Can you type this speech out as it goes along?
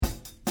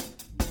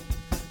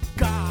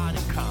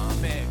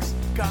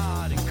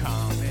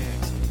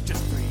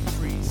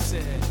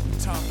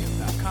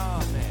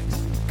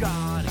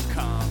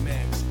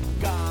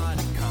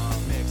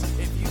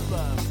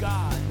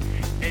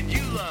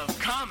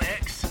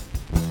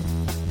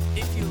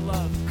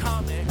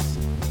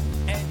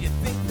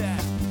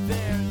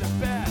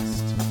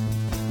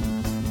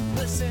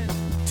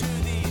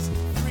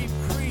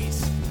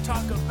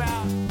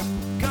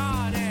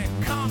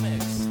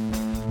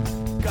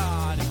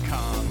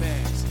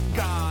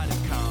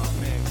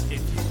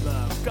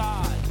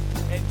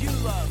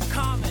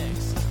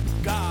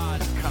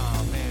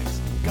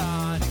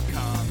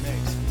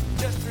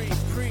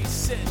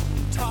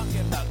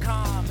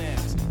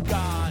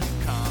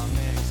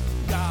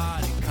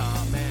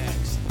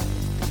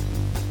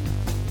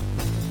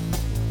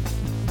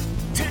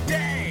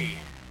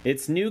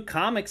It's New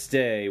Comics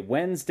Day,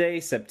 Wednesday,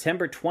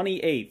 September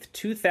 28th,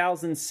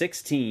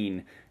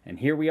 2016. And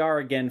here we are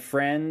again,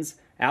 friends,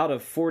 out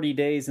of 40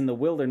 days in the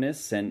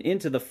wilderness and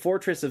into the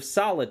fortress of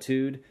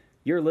solitude.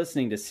 You're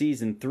listening to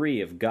Season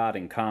 3 of God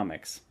in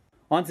Comics.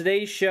 On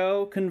today's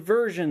show,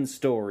 conversion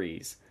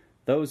stories.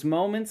 Those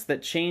moments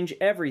that change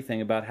everything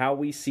about how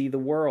we see the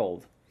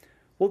world.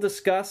 We'll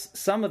discuss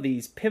some of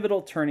these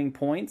pivotal turning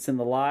points in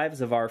the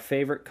lives of our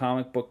favorite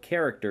comic book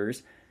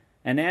characters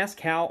and ask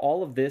how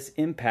all of this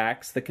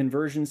impacts the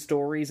conversion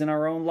stories in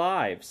our own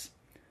lives.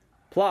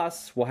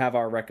 Plus, we'll have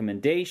our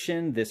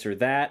recommendation, this or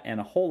that, and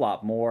a whole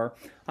lot more.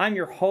 I'm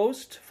your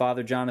host,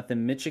 Father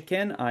Jonathan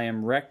Mitchican. I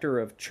am rector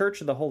of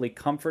Church of the Holy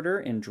Comforter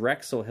in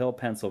Drexel Hill,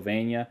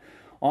 Pennsylvania.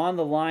 On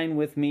the line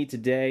with me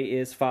today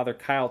is Father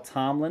Kyle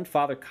Tomlin.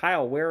 Father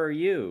Kyle, where are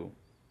you?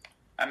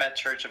 I'm at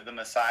Church of the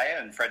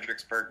Messiah in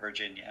Fredericksburg,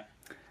 Virginia.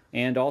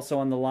 And also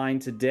on the line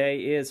today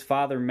is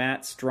Father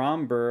Matt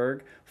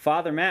Stromberg.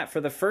 Father Matt, for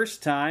the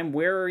first time,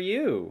 where are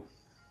you?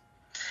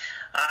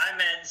 I'm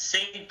at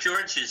St.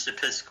 George's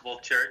Episcopal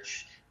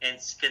Church in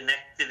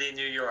Schenectady,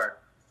 New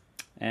York.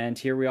 And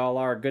here we all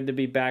are. Good to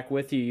be back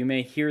with you. You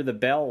may hear the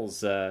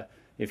bells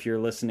if you're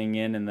listening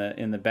in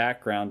the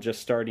background,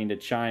 just starting to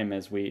chime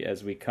as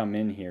we come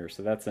in here.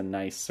 So that's a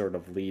nice sort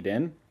of lead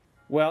in.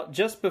 Well,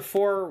 just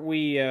before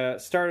we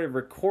started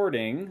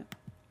recording,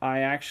 I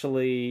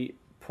actually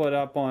put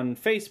up on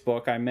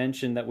Facebook, I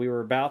mentioned that we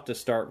were about to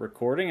start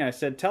recording. I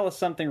said, tell us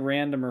something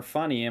random or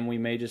funny, and we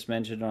may just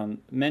mention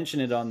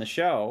it on the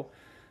show.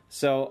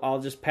 So I'll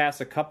just pass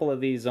a couple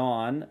of these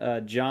on.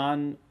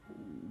 John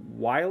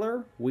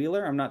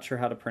Wheeler, I'm not sure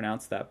how to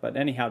pronounce that, but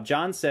anyhow,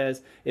 John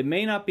says, it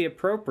may not be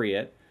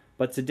appropriate,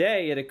 but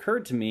today it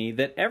occurred to me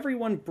that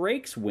everyone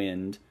breaks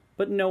wind,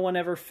 but no one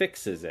ever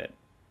fixes it.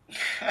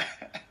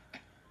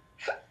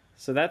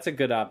 So that's a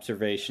good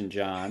observation,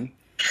 John.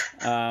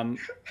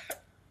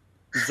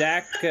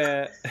 Zach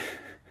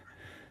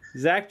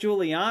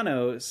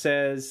Giuliano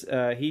says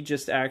he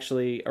just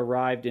actually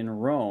arrived in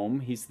Rome.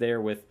 He's there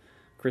with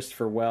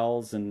Christopher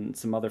Wells and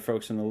some other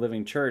folks from the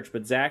Living Church.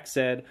 But Zach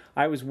said,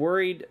 I was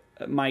worried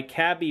my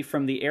cabbie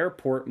from the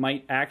airport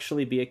might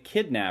actually be a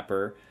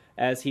kidnapper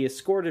as he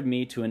escorted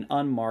me to an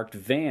unmarked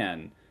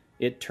van.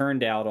 It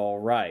turned out all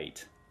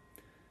right.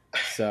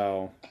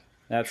 So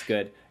that's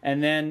good.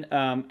 And then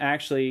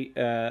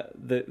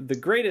the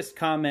greatest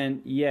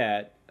comment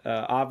yet,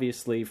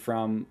 obviously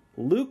from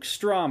Luke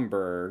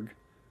Stromberg,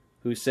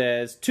 who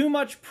says, too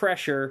much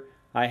pressure,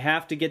 I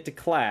have to get to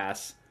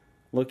class,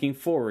 looking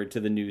forward to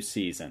the new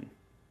season.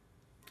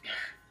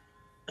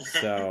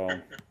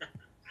 So,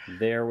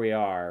 there we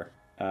are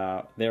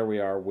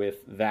with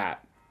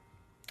that.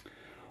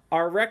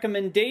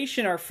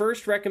 Our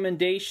first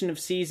recommendation of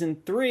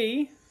Season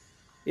 3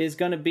 is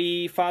going to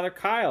be Father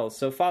Kyle.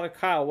 So, Father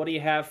Kyle, what do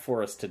you have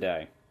for us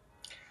today?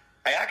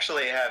 I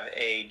actually have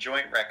a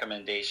joint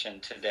recommendation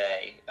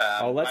today.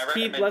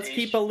 Let's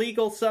keep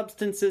illegal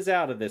substances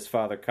out of this,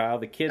 Father Kyle.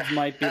 The kids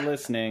might be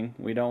listening.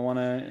 We don't want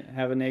to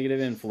have a negative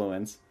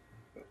influence.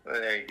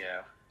 There you go.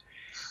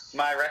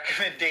 My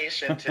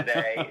recommendation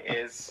today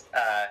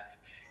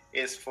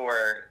is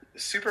for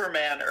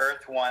Superman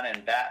Earth 1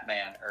 and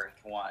Batman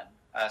Earth 1.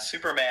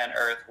 Superman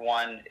Earth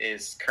 1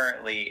 is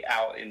currently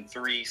out in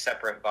 3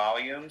 separate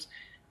volumes.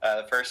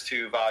 The first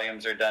 2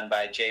 volumes are done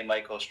by J.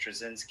 Michael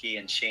Straczynski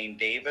and Shane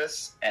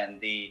Davis,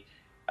 and the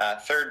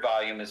third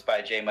volume is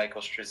by J.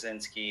 Michael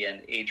Straczynski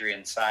and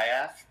Adrian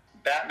Syaf.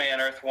 Batman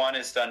Earth 1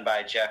 is done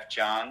by Jeff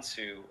Johns,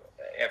 who,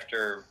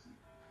 after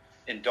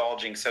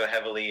indulging so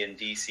heavily in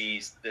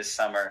DC this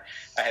summer,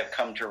 I have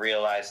come to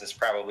realize is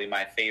probably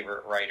my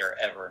favorite writer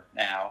ever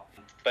now.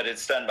 But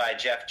it's done by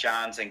Jeff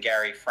Johns and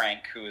Gary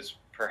Frank, who is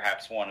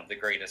perhaps one of the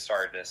greatest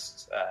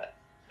artists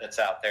that's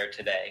out there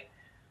today.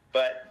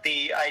 But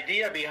the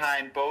idea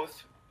behind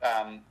both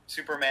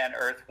Superman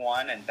Earth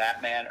 1 and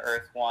Batman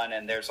Earth 1,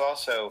 and there's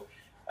also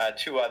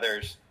 2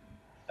 others,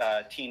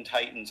 Teen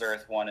Titans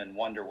Earth 1 and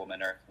Wonder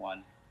Woman Earth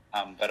 1,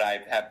 but I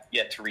have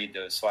yet to read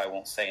those, so I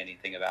won't say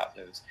anything about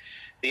those.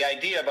 The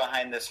idea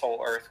behind this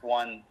whole Earth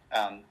 1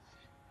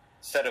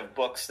 set of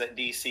books that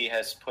DC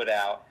has put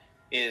out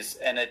is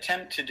an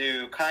attempt to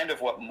do kind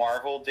of what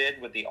Marvel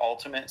did with the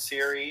Ultimate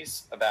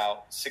series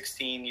about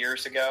 16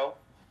 years ago,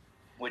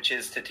 which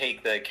is to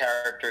take the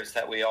characters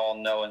that we all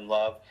know and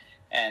love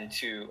and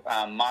to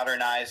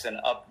modernize and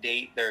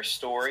update their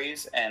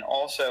stories, and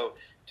also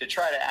to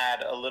try to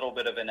add a little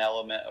bit of an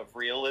element of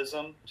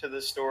realism to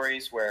the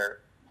stories where,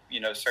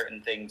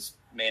 certain things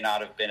may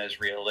not have been as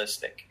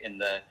realistic in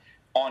the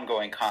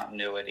ongoing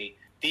continuity.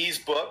 These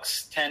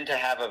books tend to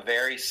have a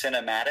very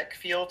cinematic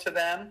feel to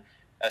them,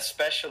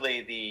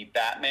 especially the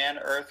Batman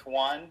Earth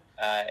 1.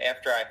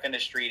 After I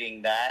finished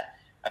reading that,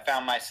 I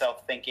found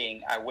myself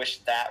thinking, I wish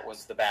that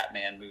was the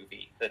Batman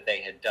movie that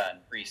they had done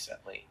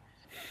recently.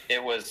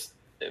 It was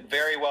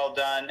very well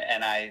done,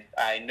 and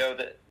I know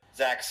that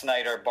Zack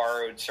Snyder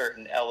borrowed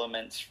certain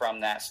elements from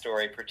that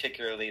story,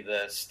 particularly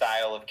the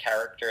style of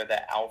character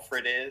that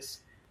Alfred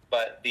is.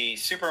 But the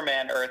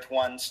Superman Earth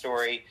 1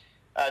 story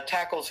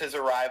tackles his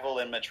arrival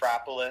in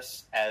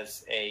Metropolis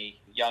as a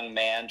young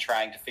man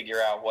trying to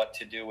figure out what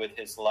to do with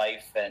his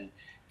life. And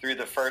through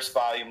the first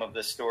volume of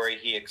the story,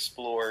 he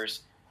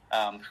explores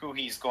who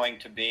he's going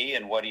to be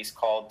and what he's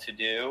called to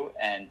do.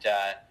 And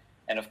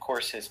of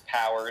course, his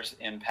powers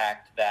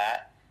impact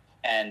that.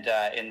 And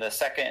in the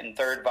second and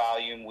third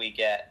volume, we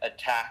get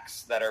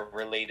attacks that are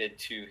related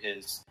to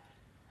his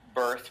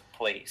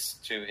birthplace,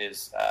 to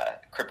his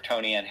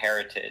Kryptonian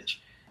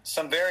heritage.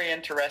 Some very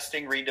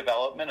interesting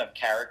redevelopment of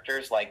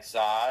characters like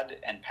Zod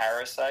and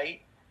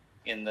Parasite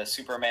in the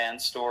Superman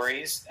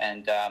stories,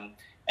 and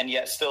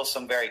yet still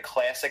some very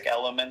classic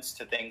elements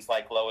to things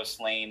like Lois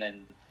Lane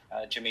and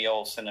Jimmy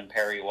Olsen and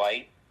Perry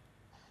White.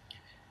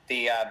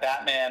 The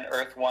Batman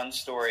Earth 1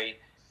 story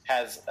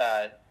has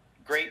a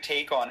great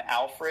take on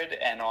Alfred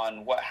and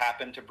on what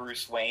happened to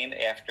Bruce Wayne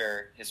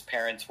after his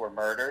parents were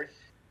murdered.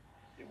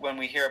 When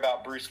we hear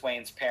about Bruce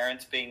Wayne's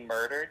parents being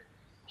murdered,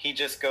 he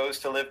just goes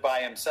to live by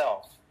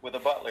himself with a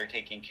butler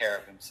taking care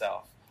of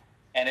himself.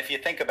 And if you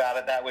think about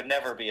it, that would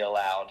never be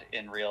allowed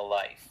in real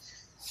life.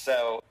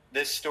 So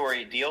this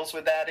story deals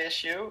with that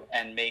issue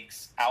and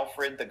makes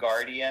Alfred the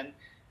guardian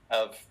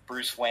of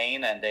Bruce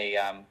Wayne and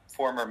a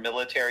former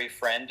military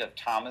friend of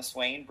Thomas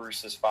Wayne,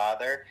 Bruce's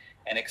father,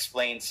 and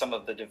explains some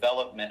of the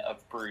development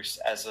of Bruce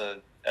as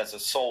a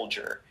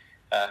soldier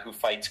who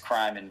fights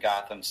crime in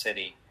Gotham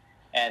City.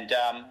 And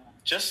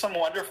just some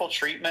wonderful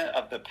treatment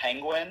of the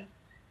Penguin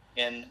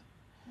in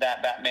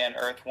that Batman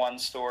Earth 1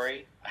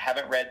 story. I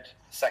haven't read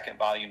the second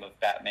volume of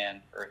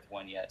Batman Earth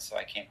 1 yet, so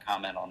I can't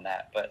comment on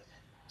that. But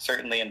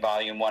certainly in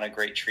volume 1, a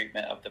great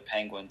treatment of the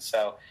Penguin.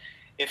 So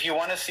if you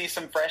want to see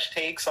some fresh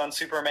takes on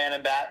Superman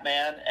and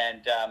Batman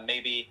and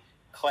maybe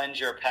cleanse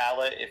your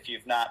palate if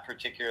you've not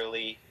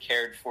particularly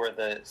cared for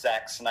the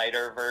Zack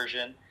Snyder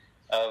version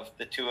of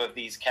the two of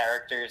these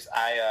characters,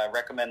 I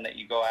recommend that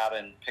you go out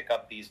and pick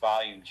up these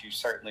volumes. You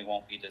certainly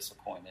won't be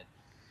disappointed.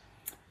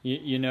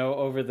 You know,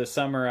 over the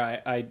summer,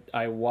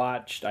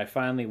 I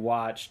finally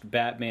watched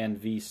Batman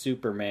v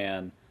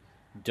Superman: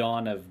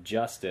 Dawn of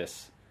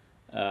Justice,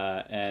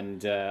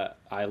 and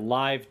I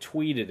live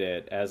tweeted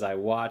it as I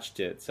watched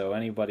it. So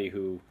anybody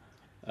who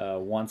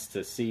wants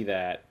to see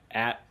that,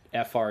 at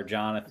FR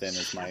Jonathan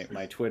is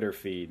my Twitter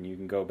feed, and you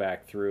can go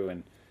back through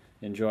and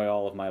enjoy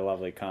all of my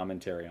lovely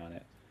commentary on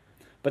it.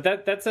 But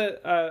that's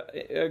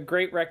a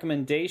great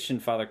recommendation,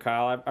 Father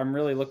Kyle. I'm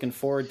really looking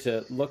forward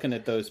to looking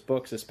at those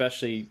books,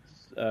 especially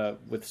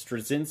with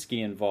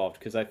Straczynski involved,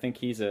 because I think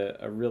he's a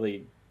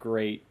really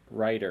great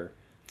writer.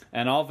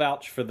 And I'll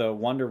vouch for the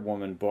Wonder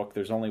Woman book.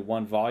 There's only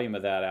one volume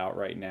of that out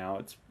right now.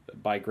 It's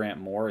by Grant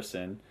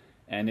Morrison,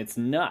 and it's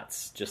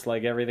nuts, just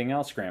like everything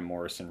else Grant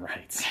Morrison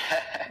writes.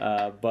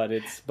 But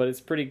it's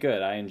pretty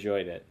good. I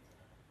enjoyed it.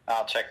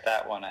 I'll check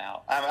that one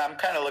out. I'm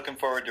kind of looking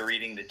forward to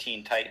reading the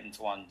Teen Titans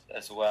one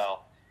as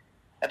well.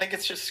 I think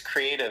it's just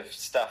creative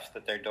stuff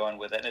that they're doing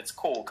with it, and it's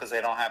cool because they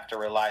don't have to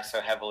rely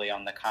so heavily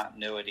on the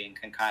continuity and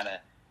can kind of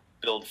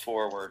build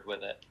forward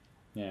with it.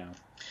 Yeah.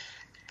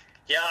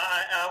 Yeah,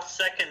 I'll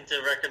second the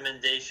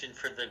recommendation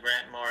for the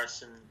Grant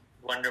Morrison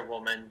Wonder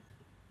Woman.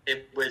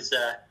 It was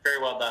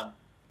very well done.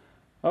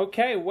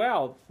 Okay,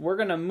 well, we're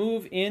going to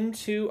move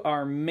into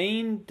our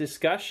main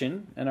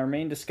discussion, and our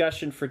main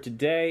discussion for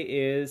today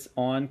is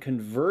on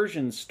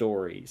conversion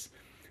stories.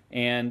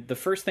 And the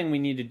first thing we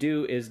need to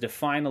do is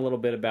define a little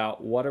bit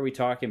about what are we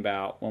talking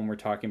about when we're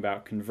talking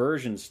about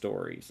conversion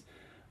stories.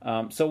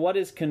 So what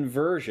is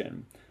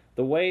conversion?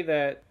 The way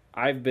that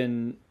I've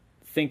been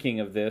thinking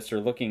of this or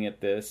looking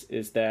at this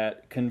is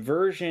that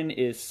conversion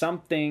is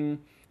something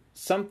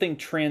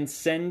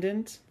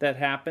transcendent that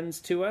happens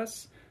to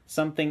us,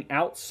 something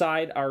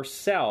outside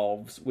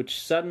ourselves which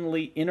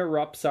suddenly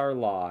interrupts our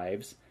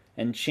lives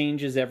and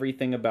changes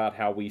everything about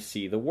how we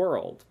see the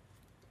world.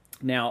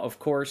 Now, of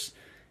course,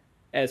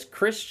 as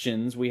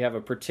Christians, we have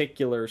a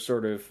particular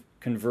sort of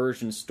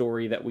conversion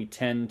story that we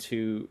tend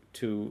to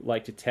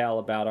like to tell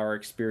about our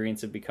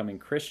experience of becoming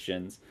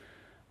Christians.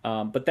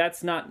 But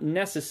that's not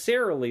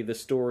necessarily the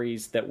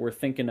stories that we're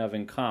thinking of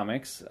in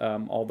comics,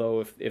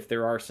 although if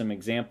there are some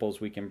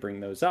examples, we can bring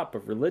those up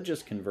of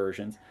religious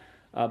conversions.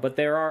 But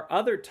there are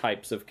other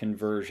types of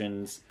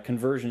conversion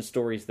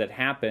stories that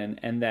happen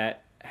and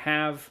that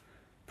have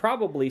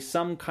probably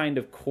some kind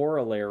of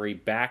corollary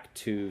back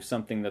to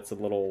something that's a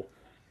little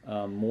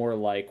more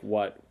like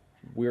what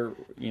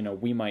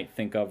we might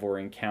think of or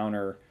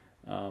encounter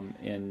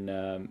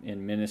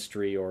in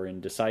ministry or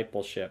in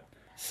discipleship.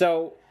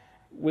 So,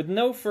 with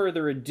no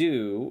further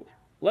ado,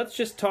 let's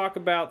just talk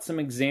about some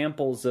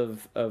examples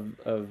of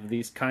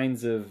these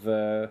kinds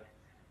of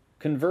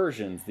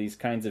conversions, these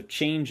kinds of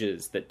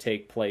changes that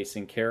take place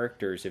in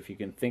characters, if you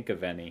can think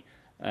of any.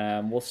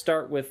 We'll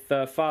start with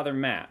Father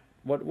Matt.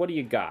 What do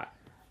you got?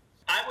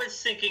 I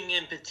was thinking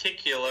in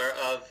particular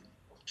of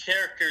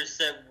characters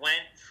that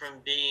went from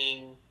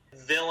being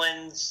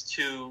villains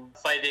to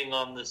fighting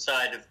on the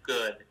side of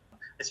good.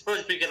 I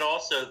suppose we could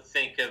also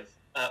think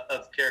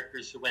of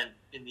characters who went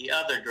in the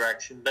other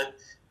direction,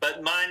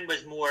 but mine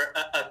was more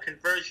a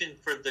conversion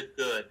for the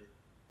good.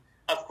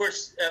 Of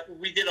course,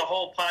 we did a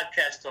whole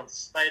podcast on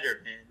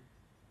Spider-Man,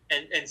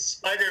 And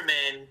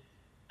Spider-Man,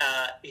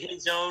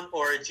 his own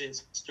origin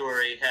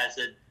story has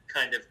a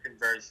kind of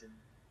conversion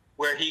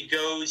where he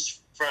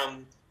goes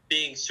from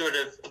being sort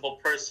of a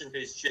person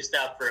who's just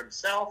out for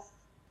himself,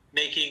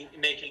 making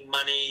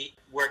money,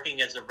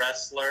 working as a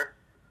wrestler,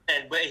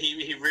 and when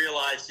he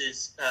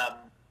realizes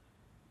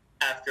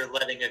after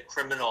letting a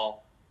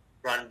criminal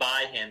run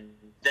by him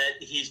that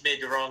he's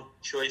made the wrong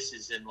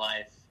choices in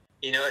life.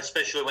 You know,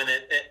 especially when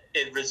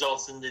it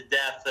results in the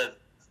death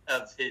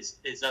of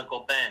his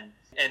Uncle Ben.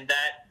 And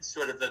that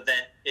sort of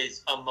event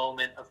is a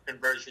moment of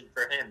conversion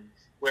for him,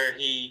 where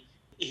he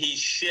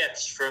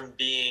shifts from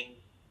being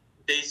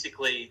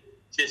basically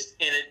just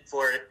in it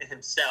for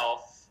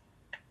himself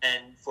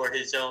and for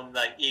his own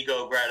like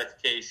ego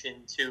gratification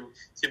to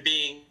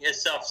being a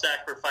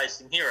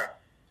self-sacrificing hero.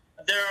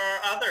 There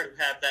are others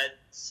who have that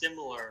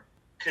similar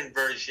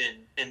conversion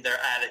in their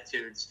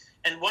attitudes.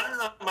 And one of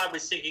them I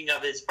was thinking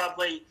of is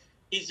probably,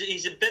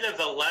 he's a bit of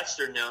a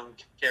lesser known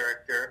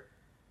character.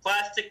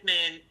 Plastic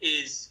Man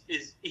he's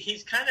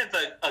kind of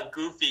a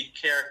goofy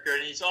character,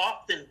 and he's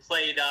often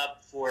played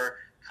up for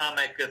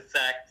comic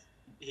effect.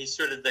 He's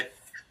sort of the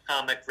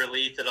comic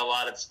relief in a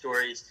lot of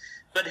stories.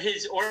 But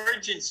his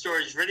origin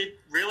story is really,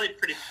 really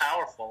pretty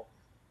powerful.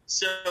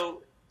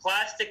 So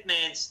Plastic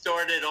Man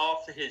started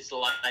off his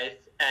life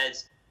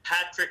as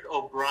Patrick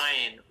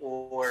O'Brien,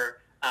 or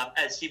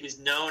as he was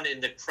known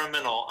in the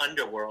criminal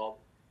underworld,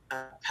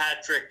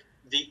 Patrick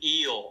the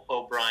Eel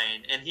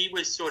O'Brien. And he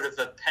was sort of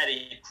a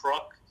petty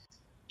crook.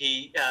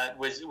 He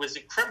was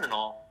a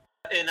criminal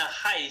in a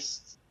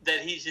heist that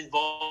he's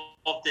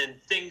involved in.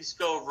 Things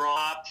go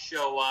wrong,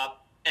 show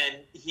up, and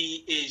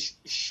he is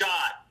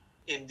shot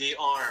in the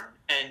arm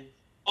and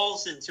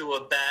falls into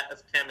a vat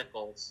of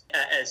chemicals,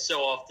 as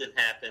so often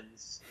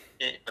happens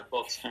in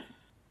books.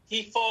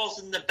 He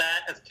falls in the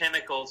vat of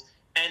chemicals,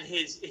 and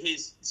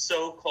his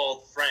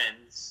so-called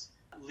friends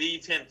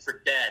leave him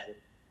for dead,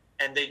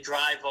 and they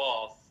drive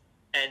off,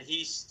 and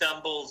he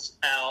stumbles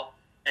out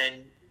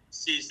and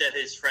sees that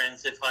his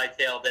friends have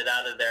hightailed it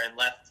out of there and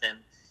left him.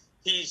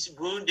 He's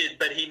wounded,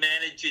 but he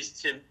manages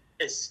to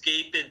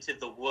escape into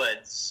the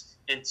woods,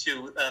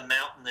 into a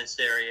mountainous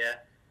area,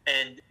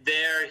 and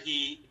there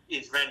he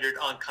is rendered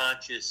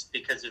unconscious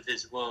because of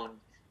his wound.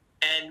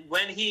 And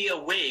when he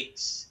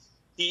awakes,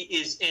 he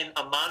is in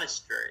a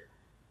monastery,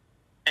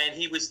 and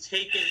he was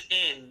taken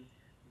in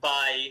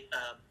by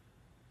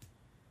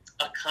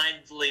a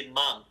kindly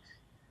monk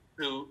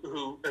who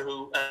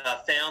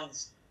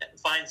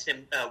finds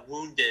him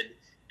wounded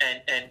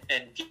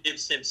and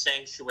gives him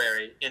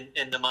sanctuary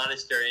in the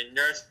monastery and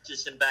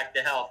nurses him back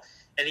to health.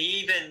 And he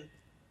even,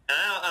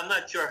 I'm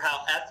not sure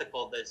how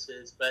ethical this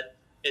is, but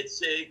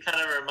it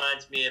kind of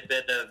reminds me a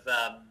bit of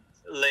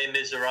Les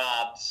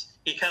Miserables.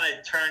 He kind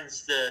of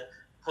turns the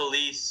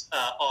police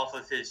off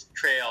of his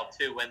trail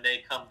too when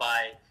they come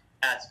by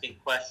asking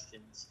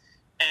questions.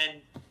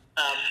 And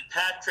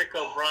Patrick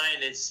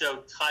O'Brien is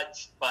so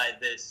touched by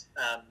this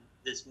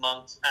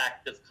monk's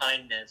act of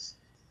kindness.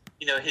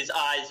 You know, his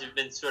eyes have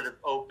been sort of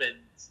opened,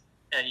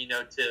 and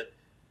to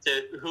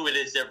who it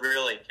is that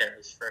really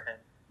cares for him.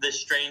 The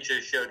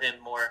stranger showed him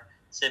more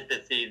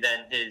sympathy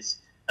than his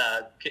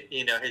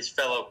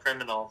fellow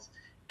criminals,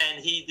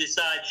 and he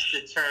decides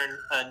to turn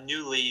a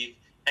new leaf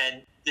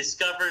and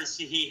discovers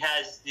he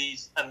has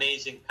these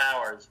amazing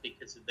powers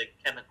because of the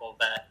chemical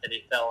vat that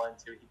he fell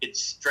into. He could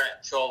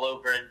stretch all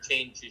over and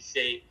change his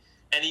shape,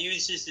 and he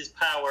uses his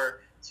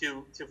power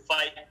to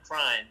fight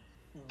crime,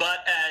 but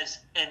as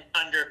an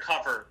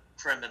undercover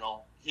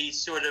criminal. He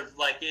sort of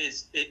like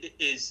is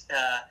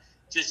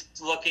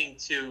just looking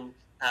to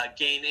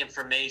gain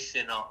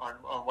information on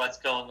what's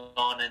going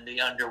on in the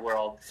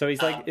underworld. So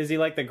he's like, is he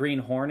like the Green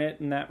Hornet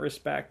in that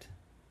respect?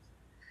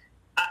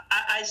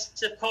 I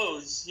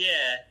suppose,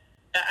 yeah.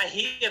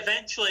 He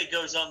eventually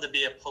goes on to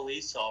be a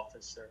police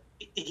officer.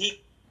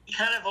 He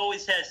kind of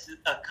always has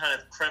a kind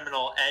of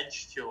criminal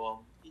edge to him.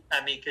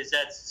 I mean, because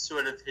that's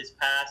sort of his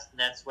past and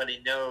that's what he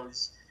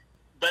knows.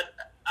 But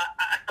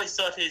I always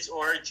thought his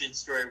origin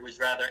story was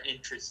rather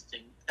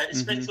interesting,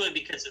 especially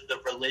because of the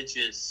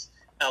religious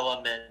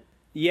element.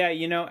 Yeah,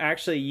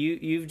 actually,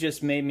 you've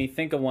just made me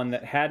think of one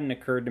that hadn't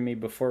occurred to me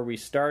before we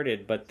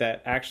started, but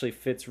that actually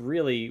fits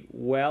really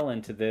well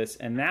into this,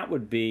 and that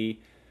would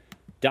be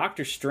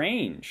Doctor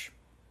Strange.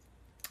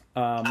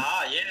 Yeah.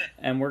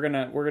 And we're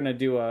gonna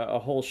do a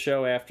whole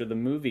show after the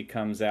movie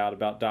comes out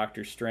about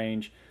Doctor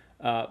Strange.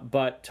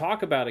 But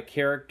talk about a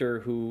character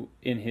who,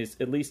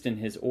 at least in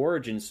his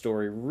origin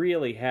story,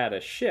 really had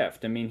a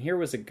shift. I mean, here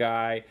was a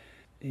guy,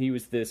 he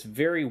was this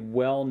very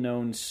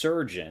well-known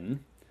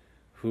surgeon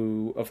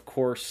who, of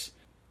course,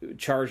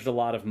 charged a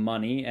lot of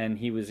money, and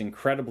he was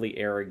incredibly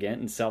arrogant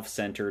and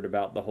self-centered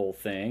about the whole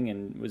thing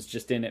and was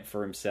just in it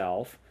for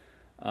himself.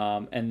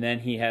 And then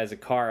he has a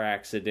car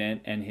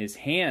accident, and his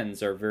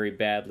hands are very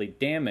badly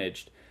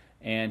damaged,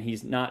 and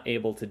he's not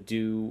able to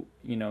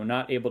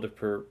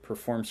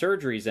perform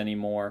surgeries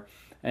anymore.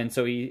 And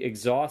so he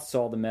exhausts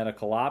all the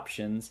medical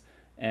options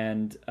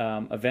and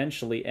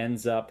eventually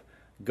ends up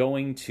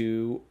going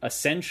to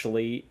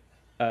essentially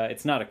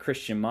it's not a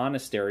Christian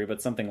monastery,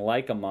 but something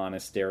like a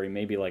monastery,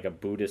 maybe like a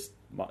Buddhist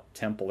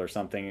temple or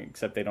something,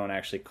 except they don't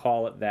actually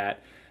call it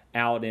that,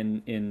 out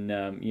in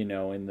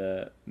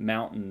the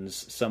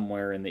mountains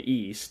somewhere in the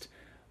east,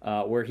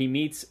 where he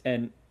meets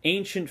an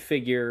ancient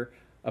figure,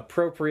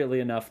 appropriately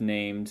enough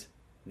named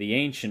the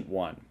Ancient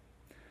One.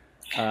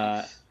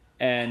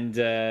 And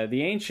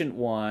the Ancient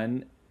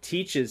One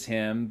teaches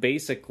him,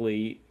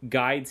 basically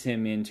guides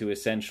him into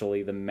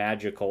essentially the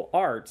magical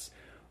arts,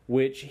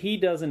 which he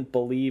doesn't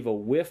believe a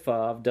whiff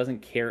of,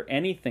 doesn't care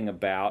anything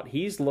about.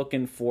 He's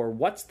looking for,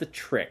 what's the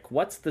trick?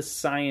 What's the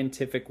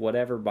scientific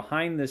whatever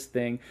behind this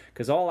thing?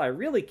 Because all I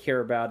really care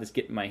about is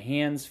getting my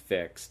hands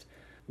fixed.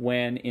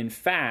 When, in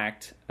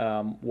fact,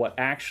 what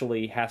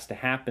actually has to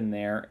happen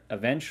there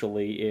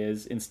eventually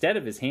is, instead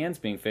of his hands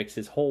being fixed,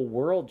 his whole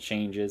world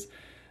changes.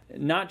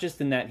 Not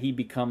just in that he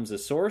becomes a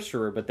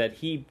sorcerer, but that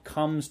he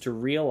comes to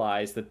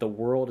realize that the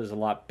world is a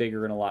lot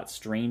bigger and a lot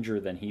stranger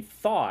than he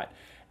thought.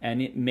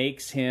 And it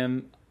makes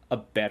him a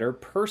better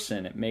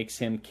person. It makes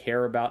him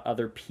care about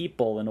other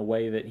people in a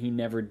way that he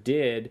never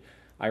did,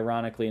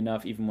 ironically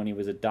enough, even when he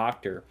was a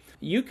doctor.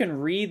 You can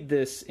read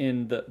this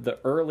in the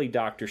early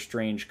Doctor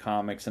Strange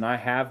comics, and I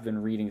have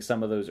been reading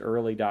some of those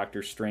early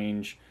Doctor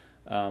Strange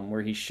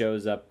where he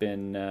shows up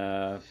in,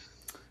 I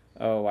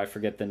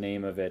forget the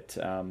name of it.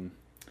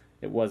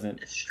 It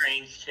wasn't...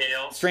 Strange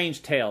Tales.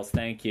 Strange Tales,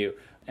 thank you.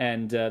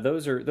 And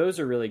those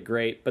are really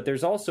great, but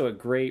there's also a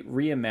great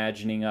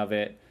reimagining of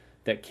it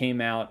that came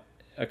out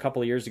a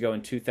couple of years ago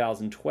in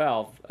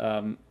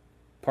 2012,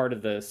 part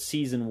of the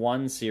Season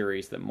 1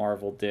 series that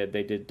Marvel did.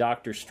 They did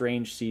Doctor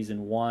Strange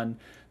Season 1.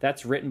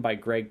 That's written by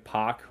Greg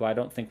Pak, who I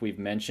don't think we've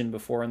mentioned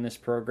before in this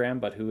program,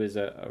 but who is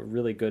a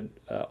really good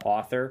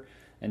author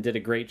and did a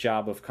great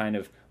job of kind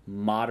of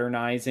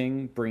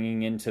modernizing,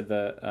 bringing into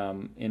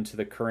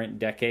the current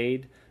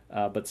decade,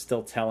 but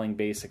still telling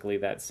basically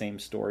that same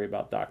story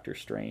about Doctor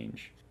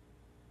Strange.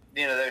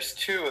 There's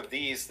two of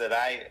these that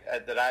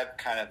I've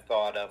kind of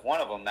thought of.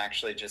 One of them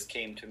actually just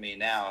came to me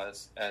now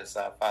as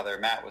Father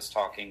Matt was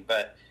talking,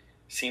 but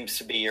seems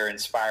to be you're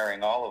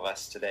inspiring all of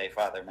us today,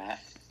 Father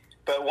Matt.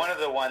 But one of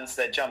the ones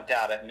that jumped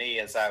out at me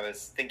as I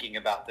was thinking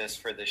about this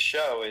for the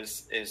show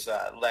is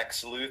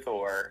Lex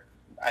Luthor.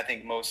 I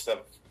think most of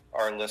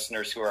our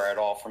listeners who are at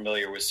all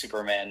familiar with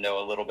Superman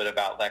know a little bit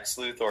about Lex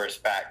Luthor's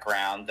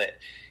background, that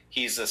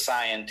he's a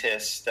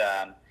scientist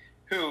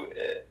who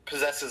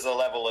possesses a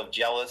level of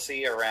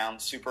jealousy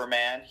around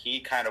Superman.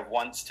 He kind of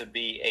wants to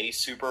be a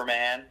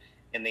Superman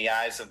in the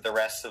eyes of the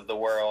rest of the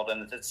world,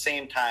 and at the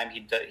same time,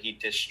 he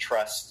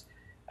distrusts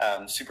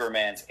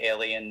Superman's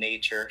alien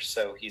nature.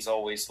 So he's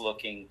always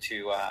looking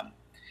to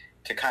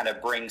kind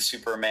of bring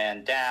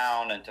Superman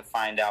down and to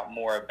find out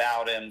more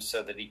about him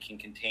so that he can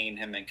contain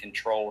him and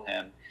control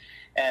him.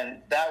 And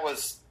that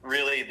was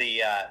really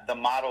the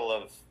model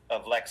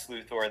of Lex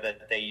Luthor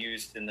that they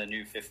used in the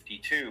New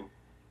 52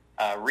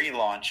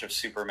 relaunch of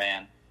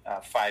Superman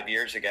 5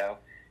 years ago.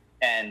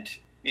 And,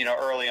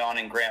 early on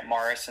in Grant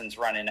Morrison's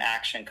run in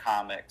Action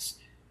Comics,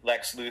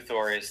 Lex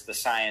Luthor is the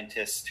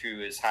scientist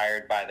who is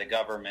hired by the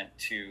government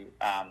to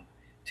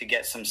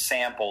get some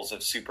samples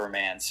of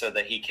Superman so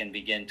that he can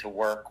begin to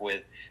work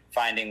with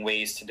finding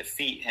ways to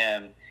defeat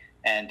him.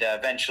 And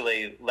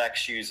eventually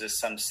Lex uses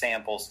some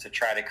samples to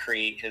try to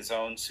create his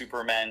own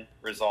Superman,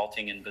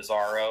 resulting in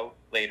Bizarro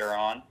later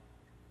on.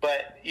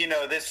 But,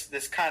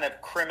 this kind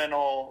of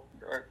criminal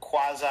or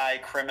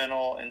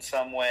quasi-criminal in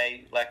some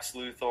way, Lex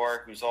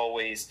Luthor, who's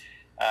always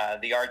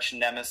the arch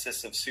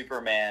nemesis of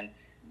Superman,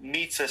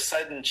 meets a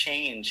sudden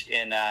change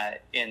in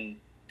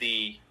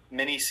the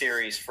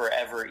miniseries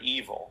Forever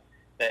Evil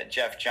that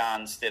Jeff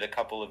Johns did a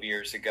couple of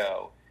years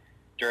ago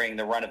during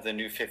the run of the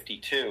New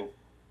 52.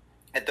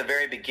 At the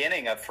very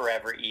beginning of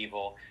Forever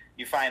Evil,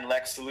 you find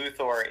Lex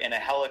Luthor in a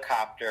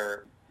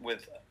helicopter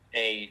with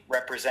a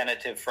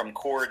representative from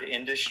Cord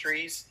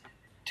Industries,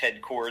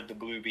 Ted Cord, the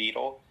Blue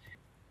Beetle,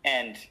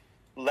 and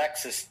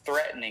Lex is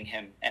threatening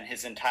him and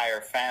his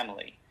entire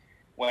family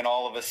when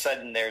all of a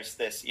sudden there's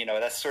this,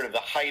 that's sort of the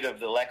height of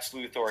the Lex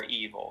Luthor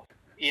evil.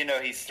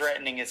 He's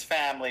threatening his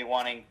family,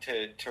 wanting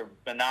to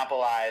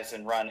monopolize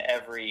and run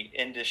every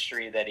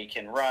industry that he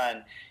can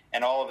run,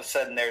 and all of a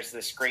sudden there's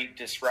this great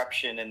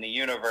disruption in the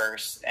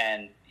universe,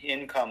 and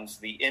in comes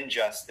the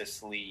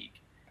Injustice League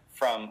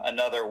from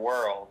another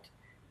world,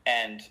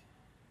 and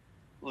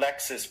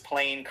Lex's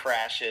plane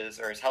crashes,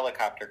 or his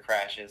helicopter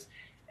crashes,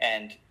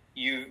 and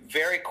you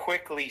very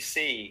quickly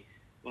see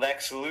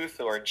Lex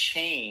Luthor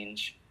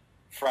change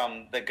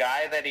from the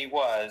guy that he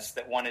was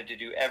that wanted to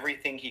do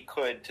everything he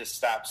could to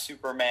stop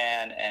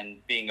Superman and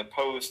being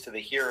opposed to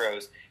the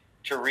heroes,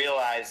 to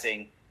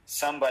realizing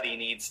somebody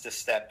needs to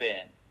step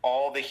in.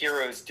 All the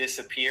heroes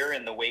disappear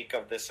in the wake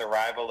of this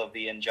arrival of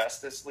the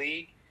Injustice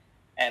League,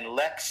 and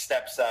Lex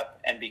steps up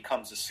and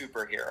becomes a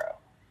superhero.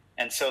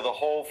 And so the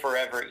whole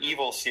Forever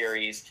Evil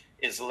series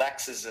is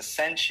Lex's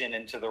ascension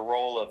into the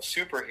role of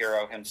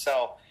superhero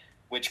himself,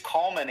 which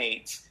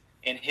culminates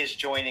in his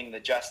joining the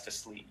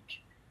Justice League.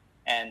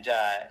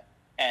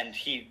 And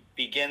he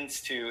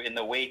begins to, in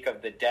the wake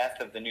of the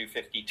death of the New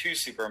 52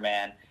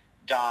 Superman,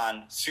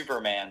 don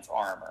Superman's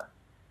armor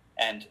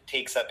and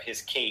takes up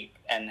his cape,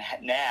 and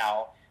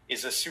now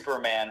is a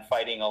Superman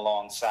fighting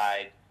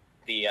alongside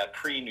the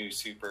pre-New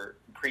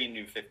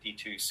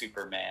 52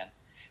 Superman.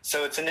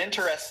 So it's an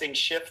interesting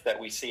shift that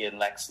we see in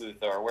Lex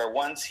Luthor, where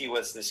once he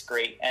was this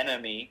great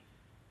enemy,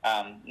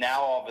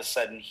 now all of a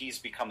sudden he's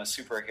become a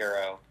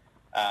superhero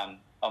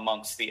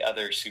amongst the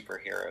other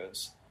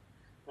superheroes.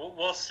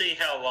 We'll see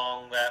how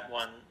long that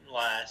one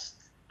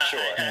lasts. Sure.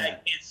 I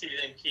can't see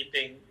them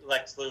keeping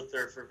Lex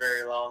Luthor for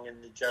very long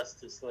in the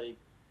Justice League.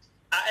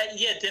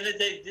 Didn't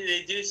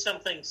they do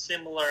something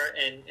similar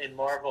in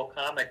Marvel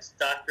Comics?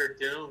 Dr.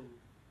 Doom,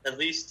 at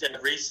least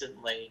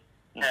recently,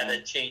 had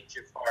a change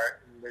of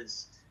heart and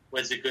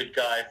was a good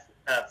guy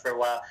for a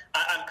while.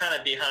 I'm kind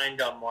of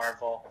behind on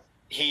Marvel.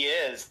 He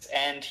is,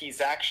 and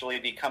he's actually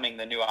becoming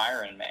the new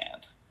Iron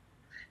Man.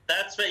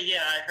 That's what.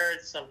 Yeah, I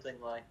heard something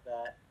like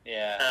that.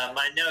 Yeah.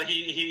 I know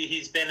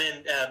he's been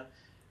in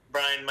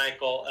Brian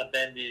Michael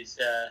Bendy's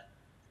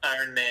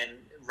Iron Man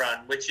run,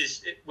 which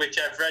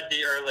I've read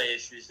the early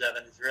issues of,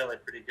 and it's really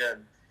pretty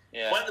good.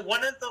 Yeah.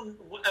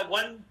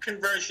 One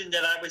conversion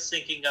that I was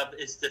thinking of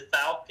is the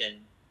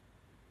Falcon,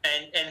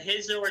 and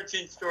his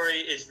origin story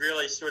is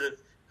really sort of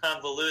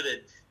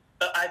convoluted,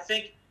 but I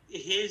think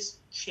his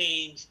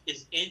change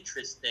is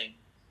interesting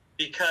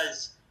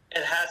because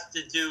it has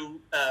to do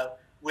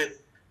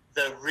with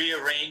the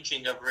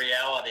rearranging of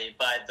reality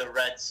by the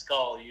Red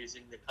Skull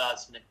using the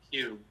Cosmic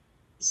Cube.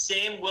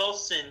 Sam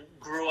Wilson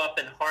grew up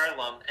in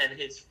Harlem, and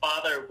his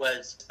father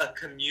was a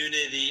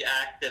community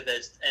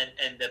activist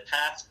and a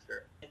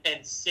pastor.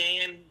 And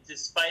Sam,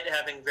 despite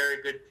having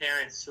very good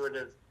parents, sort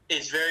of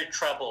is very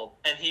troubled,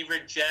 and he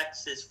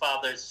rejects his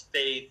father's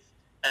faith.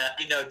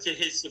 To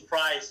his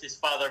surprise, his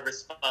father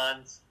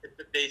responds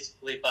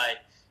basically by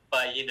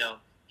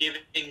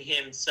giving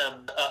him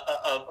some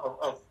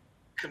of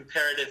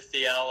comparative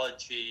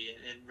theology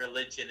and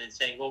religion, and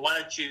saying, well, why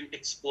don't you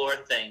explore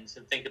things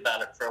and think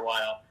about it for a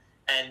while?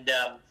 And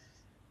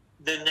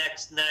the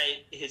next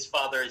night, his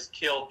father is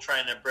killed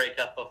trying to break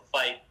up a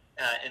fight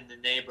in the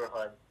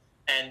neighborhood.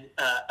 And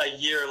a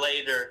year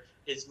later,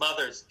 his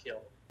mother's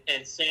killed.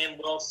 And Sam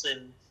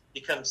Wilson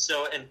becomes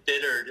so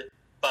embittered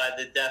by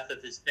the death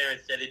of his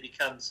parents that he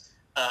becomes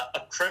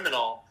a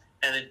criminal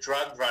and a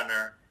drug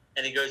runner,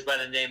 and he goes by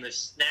the name of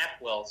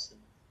Snap Wilson.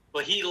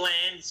 Well, he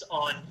lands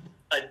on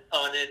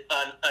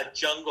a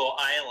jungle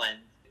island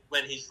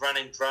when he's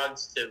running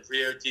drugs to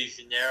Rio de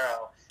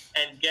Janeiro,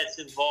 and gets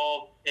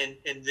involved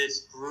in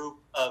this group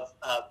of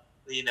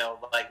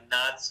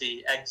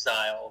Nazi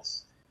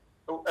exiles.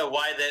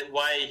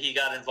 Why he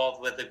got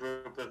involved with a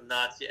group of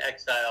Nazi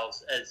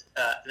exiles as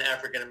an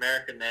African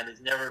American man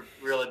has never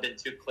really been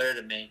too clear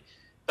to me.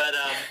 But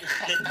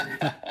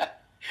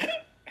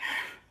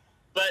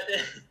but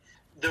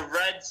the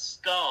Red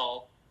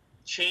Skull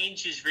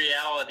changes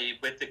reality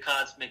with the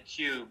Cosmic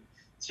Cube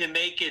to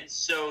make it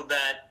so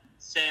that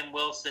Sam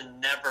Wilson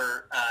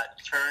never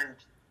turned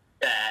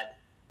bad,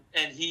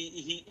 and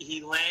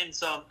he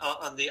lands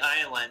on the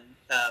island,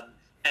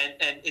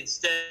 and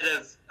instead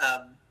of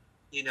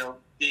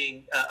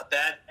being a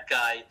bad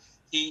guy,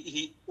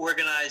 he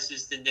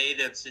organizes the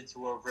natives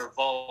into a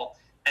revolt,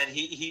 and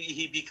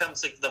he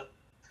becomes like the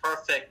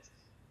perfect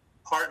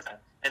partner.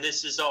 And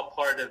this is all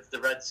part of the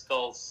Red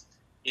Skull's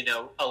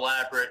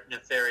elaborate,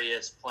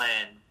 nefarious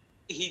plan.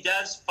 He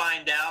does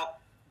find out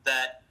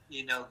that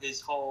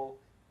his whole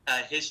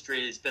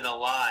history has been a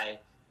lie,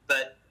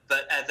 but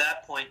at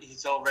that point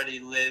he's already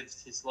lived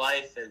his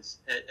life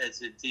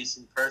as a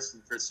decent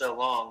person for so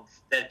long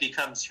that it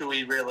becomes who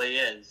he really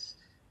is,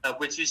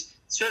 which is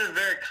sort of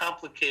very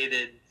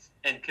complicated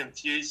and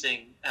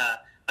confusing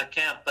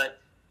account.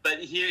 But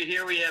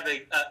here we have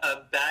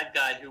a bad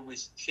guy who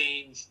was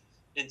changed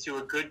into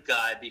a good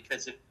guy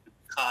because of the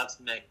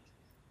Cosmic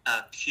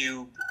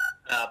Cube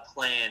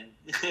plan.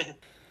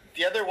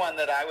 The other one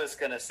that I was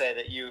going to say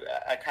that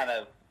I kind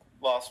of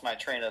lost my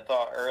train of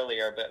thought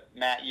earlier, but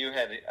Matt, you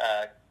had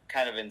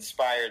kind of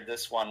inspired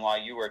this one while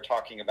you were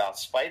talking about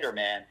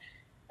Spider-Man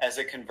as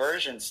a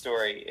conversion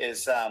story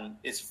is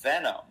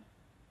Venom.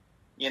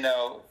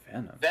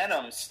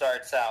 Venom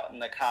starts out in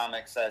the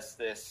comics as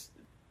this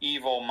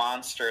evil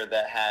monster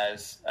that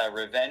has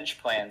revenge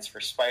plans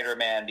for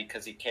Spider-Man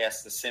because he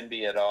cast the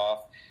symbiote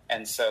off,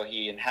 and so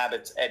he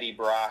inhabits Eddie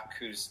Brock,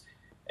 who's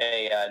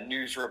a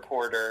news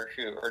reporter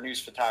or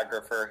news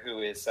photographer who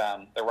is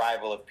the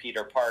rival of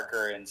Peter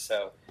Parker. And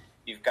so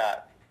you've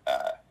got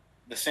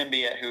the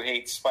symbiote who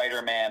hates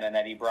Spider-Man and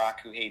Eddie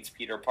Brock who hates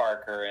Peter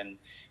Parker, and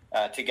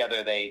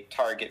together they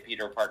target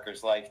Peter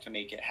Parker's life to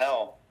make it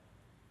hell.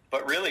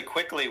 But really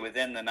quickly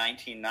within the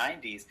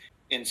 1990s,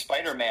 in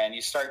Spider-Man,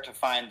 you start to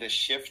find this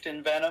shift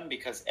in Venom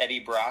because Eddie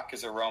Brock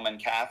is a Roman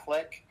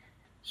Catholic.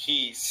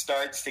 He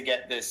starts to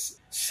get this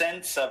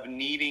sense of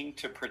needing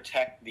to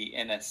protect the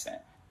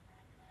innocent.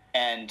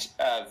 And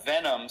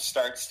Venom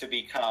starts to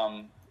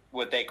become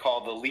what they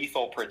call the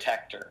lethal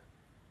protector.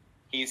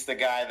 He's the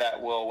guy that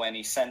will, when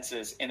he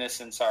senses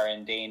innocents are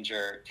in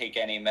danger, take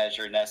any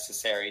measure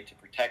necessary to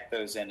protect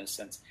those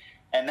innocents.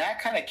 And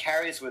that kind of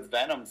carries with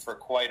Venom for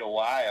quite a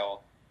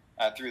while.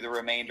 through the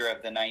remainder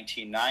of the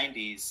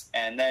 1990s.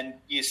 And then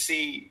you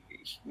see,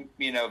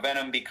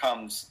 Venom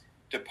becomes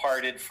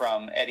departed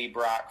from Eddie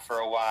Brock for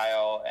a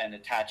while and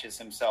attaches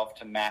himself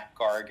to Matt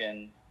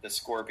Gargan, the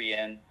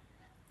Scorpion.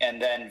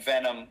 And then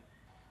Venom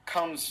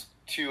comes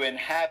to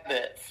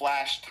inhabit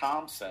Flash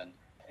Thompson.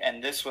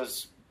 And this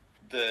was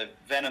the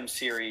Venom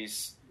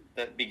series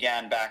that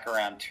began back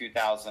around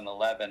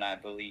 2011, I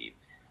believe,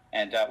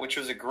 and which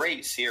was a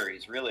great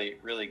series, really,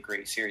 really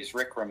great series.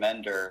 Rick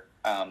Remender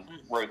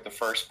wrote the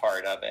first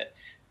part of it.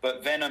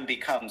 But Venom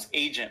becomes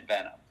Agent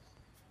Venom,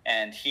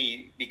 and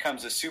he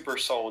becomes a super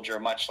soldier,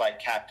 much like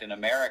Captain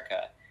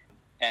America.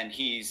 And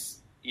he's,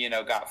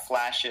 got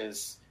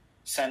Flash's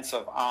sense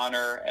of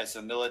honor as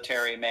a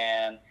military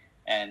man,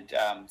 and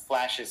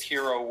Flash's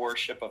hero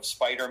worship of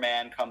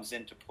Spider-Man comes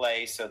into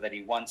play so that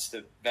he wants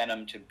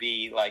Venom to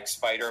be like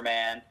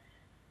Spider-Man.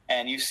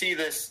 And you see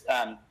this,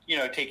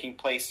 taking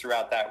place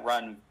throughout that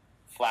run.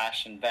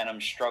 Flash and Venom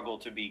struggle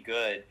to be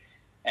good.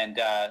 And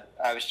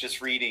I was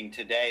just reading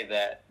today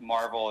that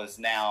Marvel has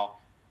now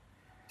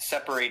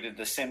separated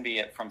the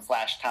symbiote from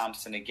Flash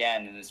Thompson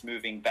again and is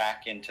moving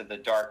back into the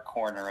dark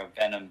corner of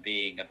Venom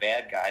being a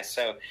bad guy.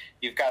 So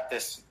you've got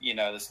this,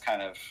 this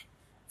kind of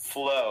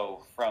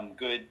flow from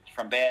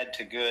bad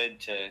to good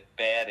to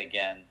bad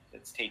again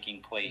that's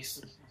taking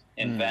place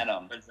in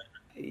Venom.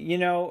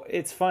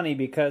 It's funny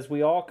because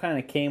we all kind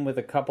of came with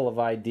a couple of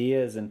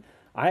ideas, and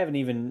I haven't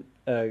even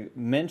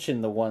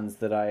mentioned the ones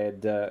that I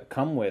had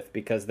come with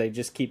because they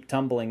just keep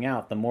tumbling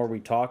out. The more we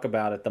talk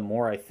about it, the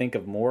more I think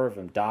of more of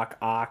them. Doc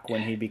Ock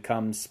when he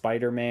becomes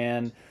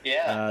Spider-Man.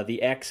 Yeah.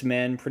 The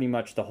X-Men, pretty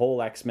much the whole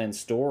X-Men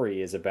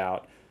story is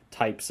about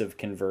types of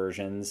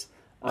conversions.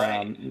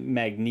 Right.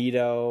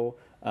 Magneto.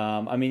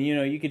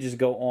 You could just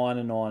go on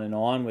and on and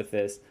on with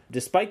this,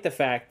 despite the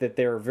fact that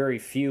there are very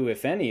few,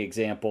 if any,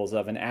 examples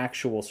of an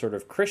actual sort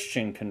of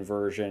Christian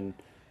conversion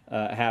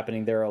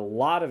happening. There are a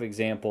lot of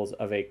examples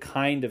of a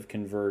kind of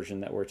conversion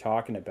that we're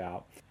talking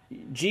about.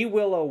 G.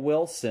 Willow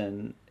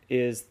Wilson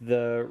is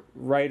the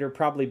writer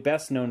probably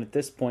best known at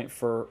this point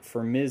for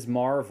Ms.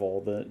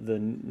 Marvel, the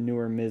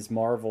newer Ms.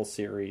 Marvel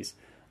series,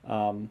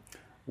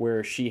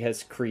 where she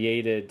has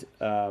created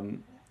a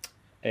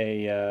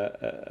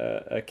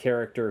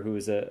character who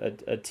is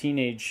a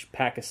teenage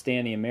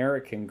Pakistani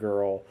American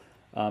girl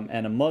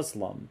and a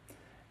Muslim.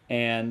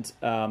 And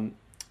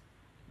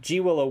G.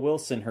 Willow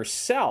Wilson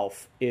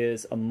herself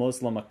is a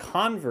Muslim, a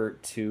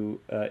convert to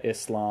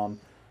Islam,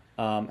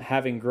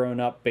 having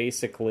grown up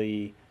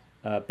basically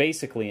an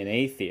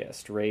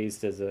atheist,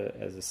 raised as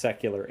a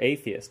secular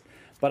atheist.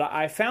 But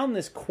I found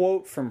this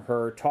quote from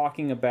her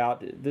talking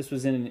about, this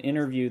was in an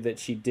interview that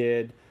she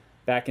did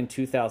back in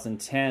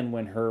 2010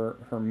 when her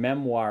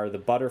memoir, The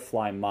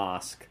Butterfly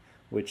Mosque,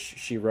 which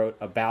she wrote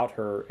about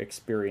her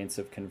experience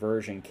of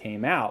conversion,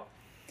 came out.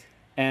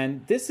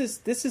 And this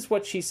is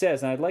what she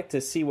says, and I'd like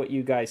to see what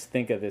you guys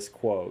think of this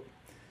quote.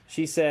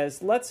 She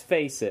says, "Let's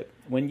face it,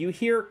 when you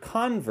hear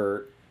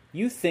convert,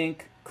 you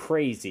think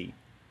crazy.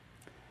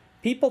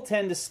 People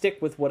tend to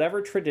stick with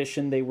whatever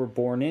tradition they were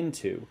born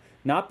into,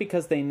 not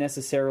because they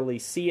necessarily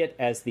see it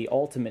as the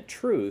ultimate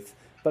truth,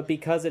 but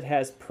because it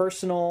has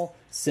personal,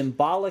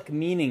 symbolic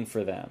meaning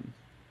for them.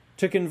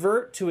 To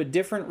convert to a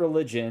different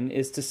religion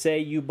is to say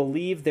you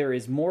believe there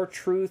is more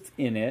truth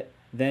in it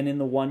than in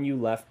the one you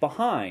left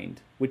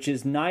behind, which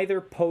is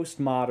neither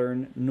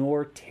postmodern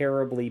nor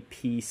terribly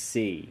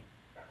PC."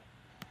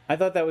 I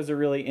thought that was a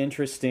really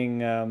interesting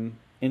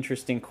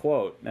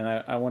quote, and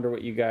I wonder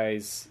what you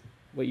guys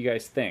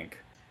think.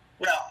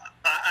 Well,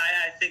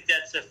 I think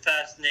that's a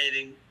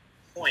fascinating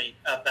point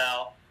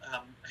about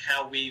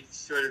how we've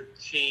sort of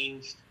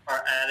changed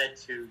our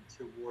attitude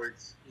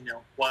towards,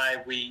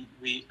 why we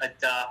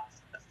adopt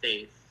a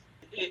faith.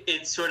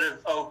 It's sort of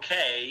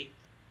okay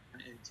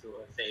into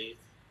a faith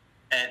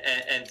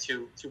and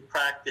to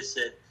practice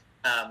it,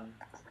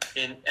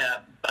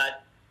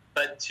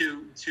 but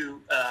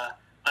to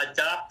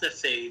adopt a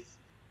faith,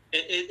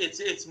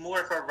 it's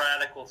more of a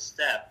radical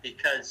step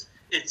because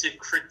it's a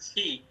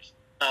critique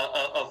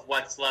of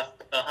what's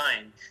left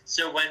behind.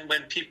 So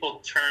when people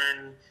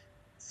turn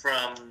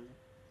from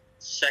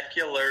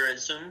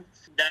secularism,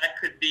 that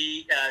could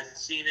be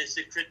seen as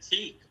a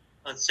critique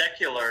on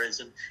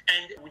secularism.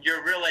 And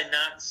you're really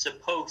not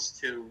supposed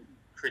to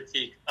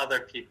critique other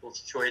people's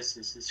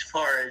choices as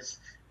far as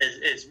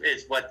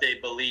what they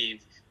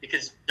believe,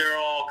 because they're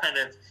all kind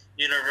of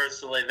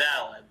universally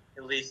valid,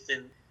 at least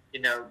in,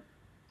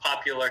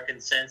 popular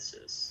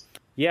consensus.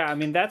 Yeah,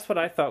 that's what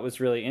I thought was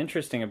really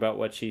interesting about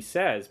what she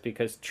says,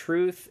 because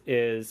truth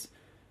is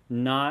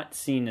not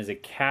seen as a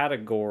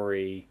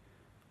category.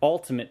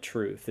 Ultimate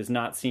truth is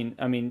not seen.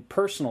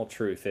 Personal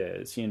truth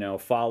is,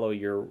 follow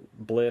your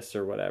bliss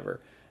or whatever.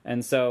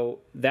 And so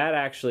that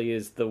actually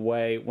is the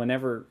way,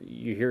 whenever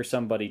you hear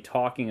somebody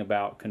talking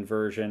about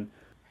conversion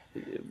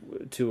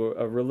to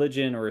a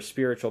religion or a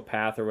spiritual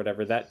path or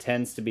whatever, that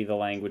tends to be the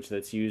language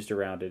that's used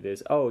around it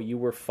is, oh, you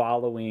were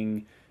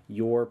following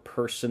your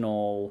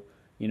personal,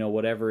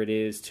 whatever it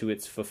is, to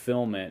its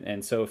fulfillment.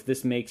 And so if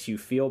this makes you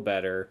feel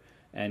better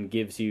and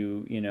gives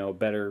you,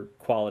 better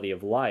quality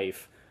of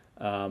life,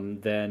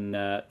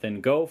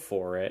 then go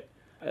for it.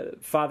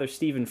 Father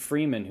Stephen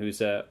Freeman, who's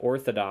a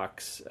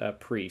Orthodox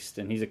priest,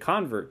 and he's a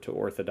convert to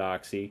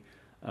Orthodoxy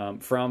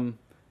from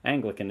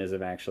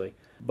Anglicanism, actually.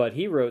 But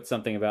he wrote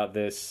something about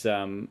this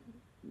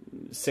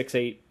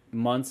 6-8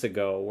 months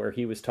ago, where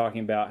he was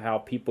talking about how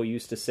people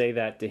used to say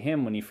that to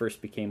him when he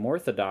first became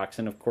Orthodox,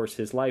 and of course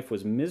his life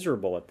was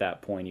miserable at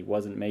that point. He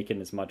wasn't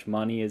making as much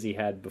money as he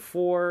had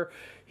before.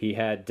 He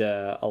had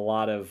a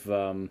lot of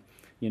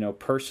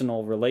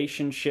personal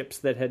relationships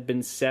that had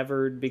been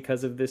severed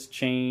because of this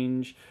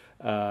change.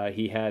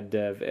 He had,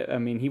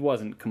 he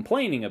wasn't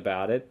complaining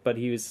about it, but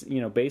he was,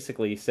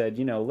 basically said,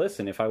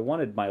 listen, if I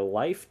wanted my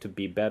life to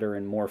be better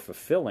and more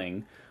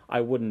fulfilling,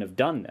 I wouldn't have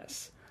done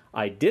this.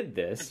 I did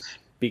this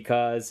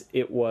because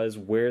it was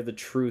where the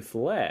truth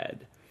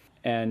led.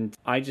 And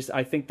I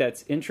think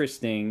that's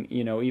interesting,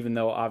 even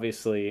though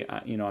obviously,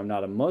 I'm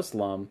not a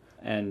Muslim.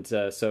 And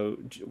so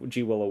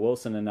G. Willow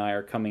Wilson and I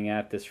are coming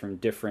at this from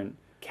different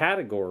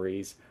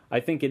categories. I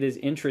think it is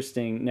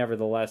interesting,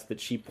 nevertheless, that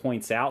she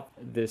points out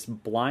this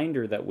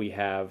blinder that we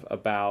have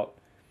about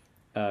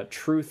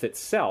truth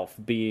itself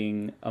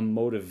being a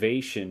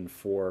motivation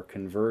for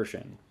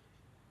conversion.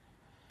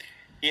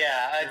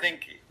 Yeah, I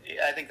think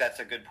that's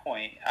a good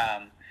point.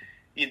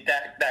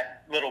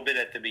 That little bit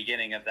at the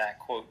beginning of that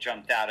quote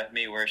jumped out at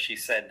me, where she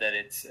said that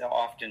it's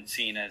often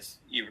seen as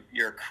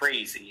you're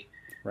crazy.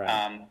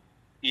 Right.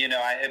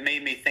 It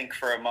made me think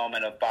for a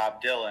moment of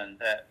Bob Dylan,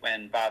 that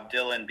when Bob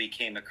Dylan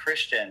became a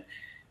Christian,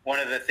 one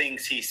of the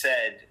things he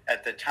said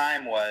at the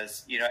time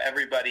was,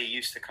 everybody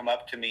used to come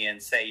up to me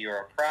and say, you're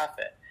a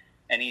prophet.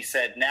 And he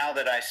said, now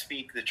that I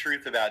speak the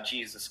truth about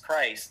Jesus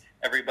Christ,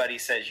 everybody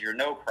says you're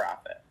no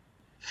prophet.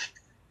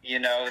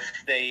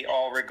 They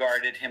all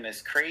regarded him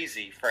as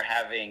crazy for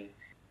having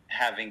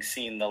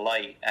seen the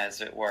light,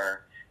 as it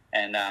were,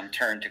 and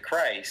turned to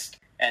Christ.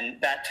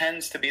 And that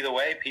tends to be the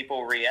way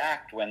people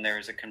react when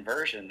there's a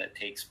conversion that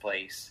takes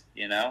place,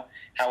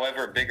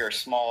 however big or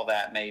small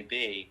that may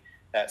be.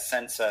 That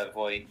sense of,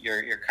 well,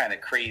 you're kind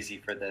of crazy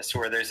for this,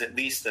 or there's at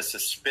least a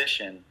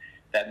suspicion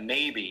that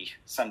maybe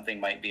something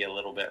might be a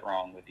little bit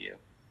wrong with you.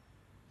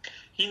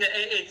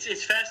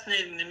 It's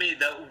fascinating to me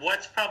that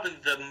what's probably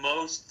the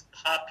most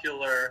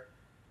popular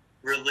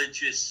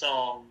religious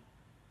song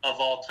of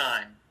all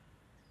time?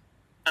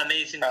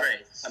 Amazing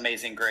Grace.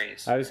 Amazing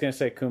Grace. I was going to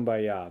say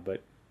Kumbaya,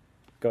 but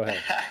go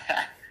ahead.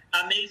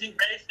 Amazing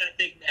Grace, I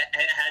think,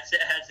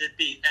 has it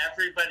beat.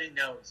 Everybody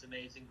knows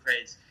Amazing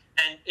Grace.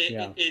 And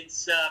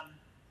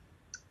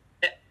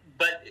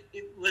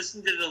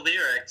listen to the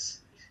lyrics.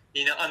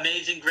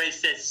 Amazing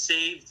Grace that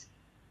saved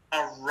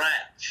a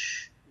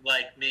wretch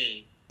like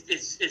me.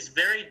 It's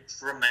very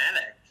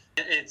dramatic.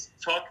 It's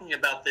talking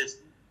about this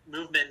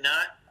movement,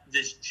 not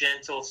this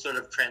gentle sort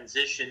of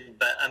transition,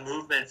 but a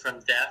movement from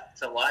death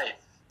to life,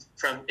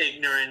 from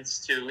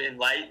ignorance to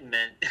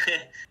enlightenment.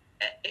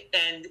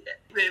 And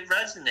it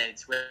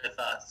resonates with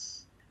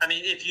us. I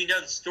mean, if you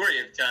know the story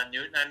of John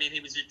Newton,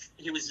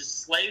 he was a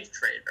slave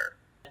trader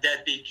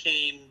that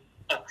became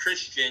a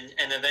Christian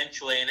and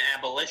eventually an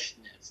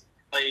abolitionist.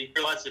 It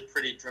was a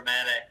pretty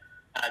dramatic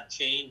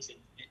change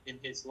in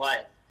his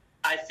life.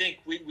 I think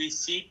we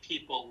see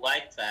people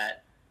like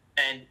that,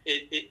 and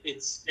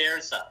it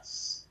scares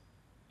us.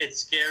 It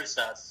scares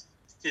us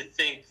to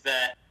think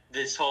that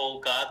this whole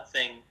God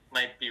thing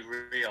might be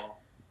real.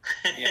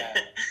 Yeah.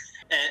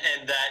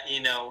 and that,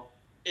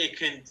 it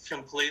can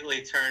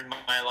completely turn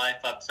my life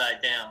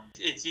upside down.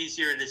 It's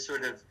easier to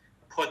sort of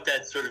put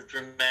that sort of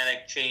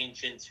dramatic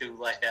change into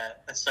like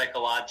a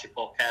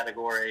psychological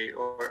category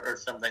or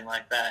something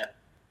like that.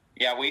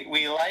 Yeah,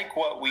 we like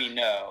what we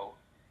know,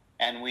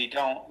 and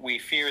we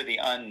fear the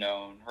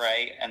unknown,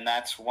 right? And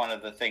that's one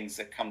of the things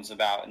that comes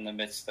about in the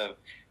midst of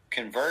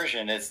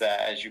conversion, is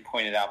that, as you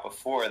pointed out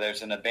before,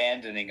 there's an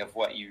abandoning of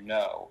what you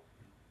know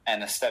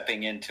and a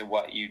stepping into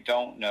what you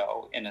don't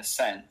know, in a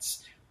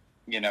sense.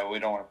 We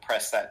don't want to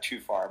press that too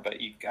far, but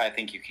I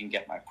think you can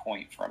get my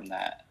point from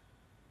that.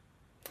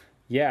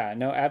 Yeah,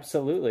 no,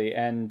 absolutely.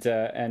 And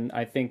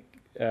I think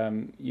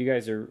you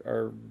guys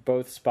are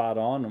both spot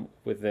on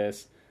with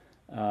this.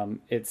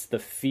 It's the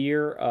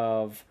fear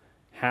of,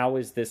 how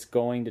is this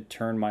going to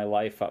turn my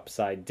life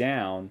upside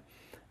down?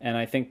 And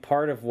I think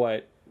part of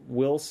what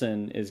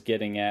Wilson is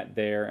getting at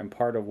there, and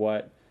part of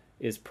what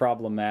is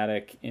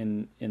problematic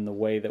in the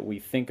way that we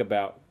think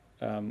about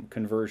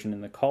conversion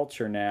in the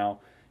culture now,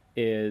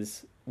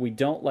 is we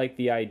don't like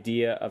the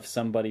idea of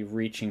somebody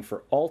reaching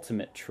for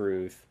ultimate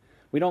truth.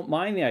 We don't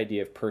mind the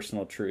idea of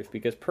personal truth,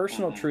 because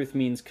personal truth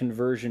means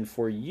conversion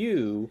for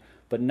you,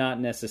 but not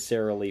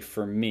necessarily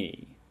for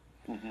me.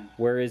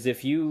 Whereas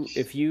if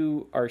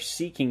you are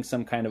seeking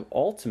some kind of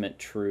ultimate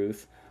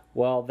truth,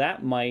 well,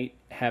 that might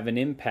have an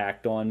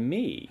impact on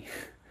me.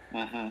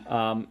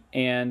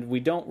 And we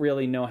don't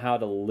really know how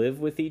to live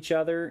with each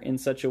other in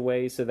such a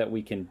way so that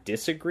we can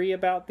disagree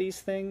about these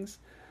things.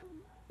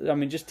 I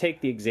mean, just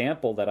take the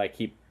example that I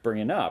keep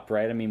bringing up,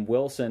 right? I mean,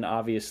 Wilson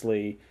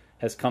obviously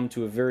has come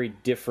to a very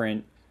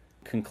different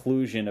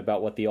conclusion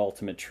about what the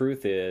ultimate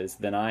truth is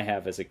than I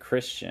have as a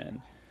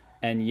Christian.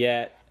 And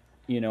yet,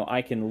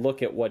 I can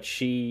look at what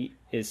she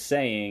is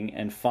saying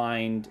and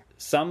find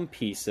some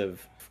piece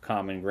of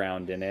common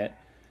ground in it.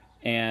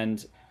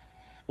 And,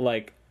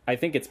 like, I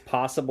think it's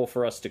possible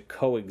for us to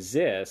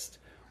coexist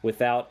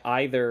without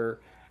either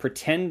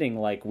pretending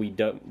like we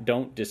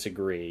don't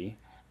disagree,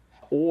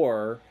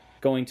 or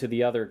going to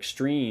the other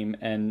extreme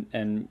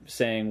and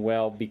saying,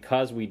 well,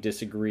 because we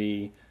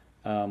disagree,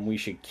 we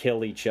should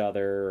kill each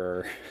other,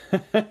 or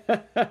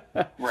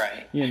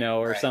right,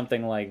 or right.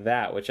 something like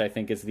that, which I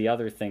think is the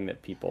other thing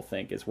that people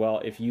think is,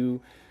 well, if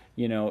you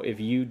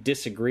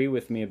disagree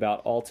with me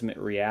about ultimate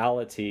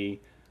reality,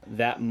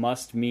 that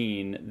must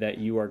mean that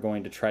you are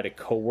going to try to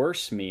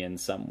coerce me in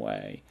some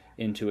way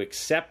into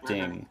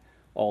accepting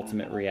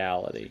ultimate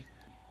reality,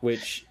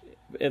 which,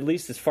 at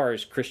least as far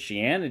as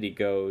Christianity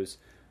goes,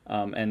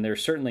 and there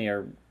certainly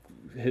are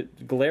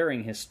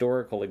glaring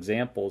historical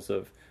examples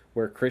of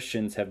where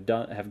Christians have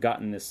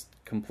gotten this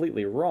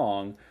completely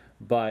wrong,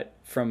 but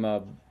from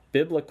a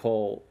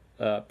biblical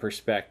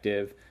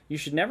perspective, you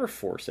should never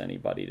force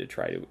anybody to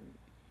try to,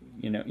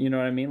 you know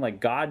what I mean? Like,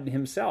 God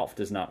Himself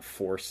does not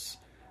force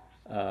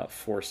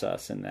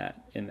us in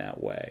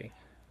that way.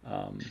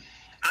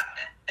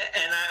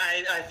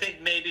 I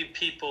think maybe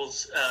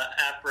people's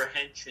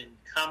apprehension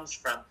comes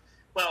from,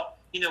 well,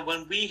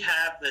 when we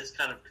have this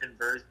kind of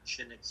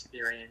conversion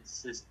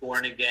experience, this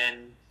born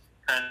again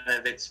kind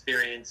of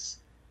experience,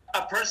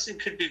 a person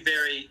could be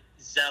very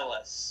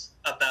zealous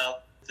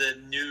about the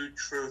new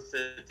truth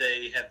that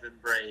they have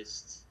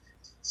embraced.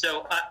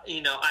 So,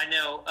 I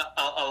know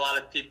a lot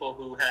of people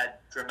who had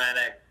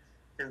dramatic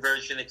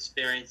conversion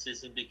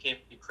experiences and became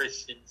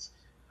Christians,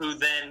 who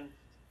then,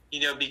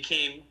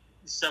 became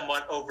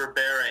somewhat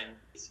overbearing.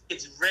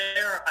 It's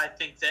rare, I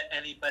think, that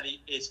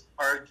anybody is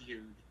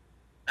argued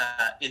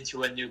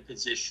into a new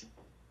position.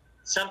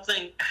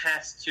 Something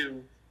has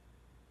to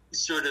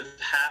sort of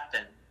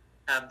happen.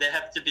 They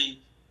have to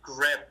be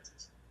gripped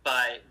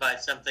by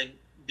something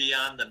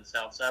beyond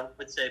themselves. I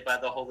would say by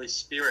the Holy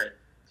Spirit.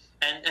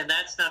 And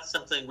that's not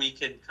something we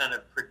can kind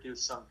of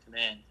produce on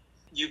command.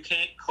 You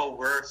can't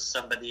coerce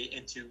somebody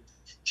into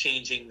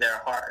changing their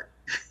heart.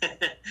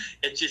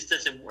 It just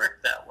doesn't work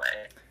that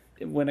way.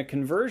 When a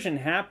conversion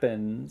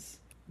happens,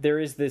 there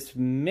is this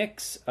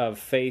mix of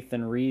faith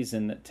and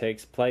reason that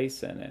takes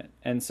place in it.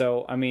 And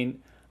so, I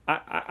mean,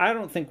 I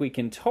don't think we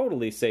can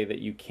totally say that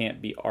you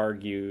can't be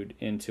argued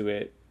into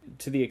it,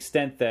 to the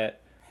extent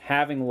that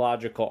having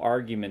logical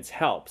arguments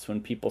helps when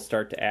people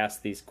start to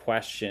ask these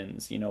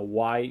questions,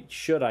 why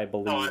should I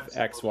believe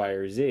X, Y,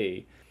 or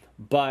Z?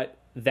 But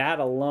that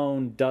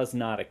alone does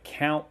not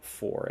account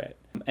for it.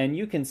 And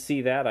you can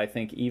see that, I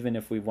think, even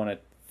if we want to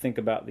think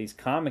about these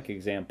comic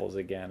examples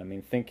again. I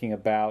mean, thinking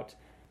about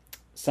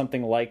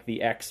something like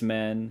the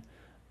X-Men,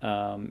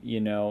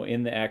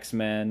 in the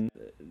X-Men,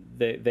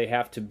 they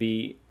have to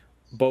be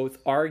both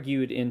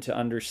argued into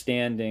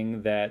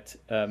understanding that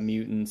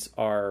mutants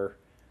are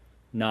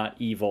not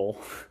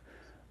evil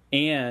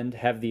and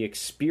have the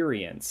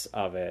experience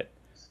of it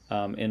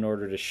in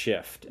order to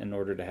shift, in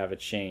order to have a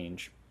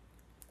change.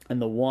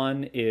 And the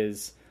one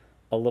is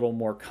a little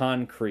more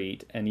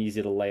concrete and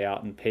easy to lay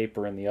out in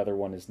paper, and the other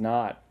one is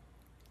not.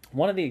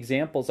 One of the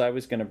examples I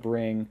was going to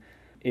bring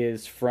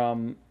is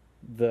from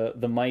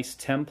the Mice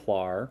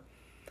Templar,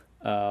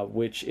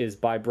 which is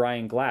by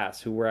Brian Glass,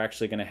 who we're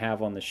actually going to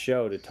have on the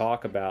show to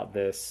talk about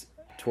this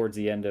towards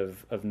the end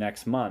of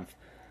next month.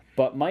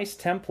 But Mice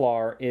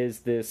Templar is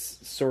this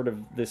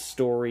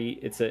story.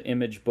 It's an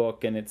image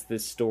book, and it's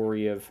this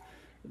story of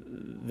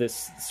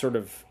this sort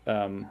of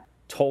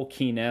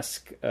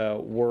Tolkien-esque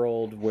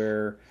world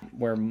where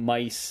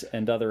mice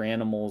and other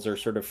animals are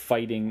sort of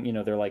fighting.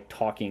 They're like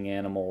talking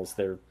animals.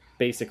 They're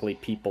basically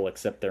people,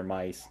 except they're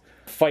mice,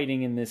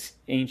 fighting in this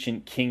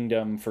ancient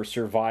kingdom for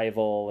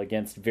survival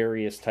against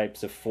various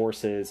types of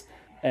forces.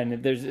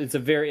 And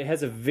it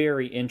has a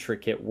very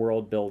intricate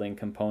world building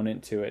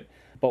component to it.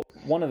 But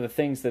one of the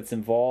things that's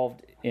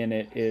involved in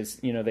it is,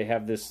 they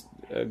have this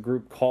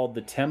group called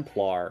the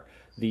Templar,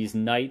 these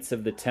Knights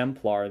of the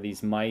Templar,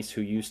 these mice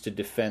who used to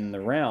defend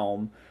the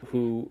realm,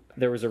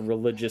 there was a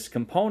religious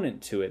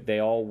component to it. They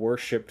all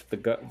worshipped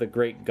the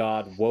great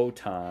god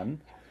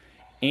Wotan,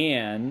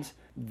 and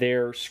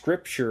their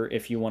scripture,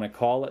 if you want to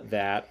call it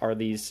that, are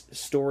these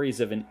stories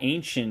of an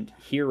ancient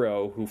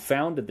hero who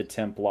founded the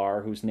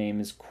Templar, whose name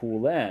is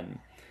Kulen.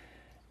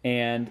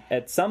 And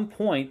at some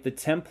point, the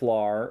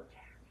Templar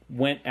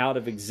went out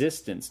of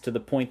existence, to the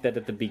point that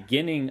at the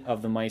beginning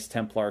of the Mice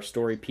Templar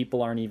story,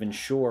 people aren't even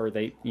sure.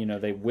 They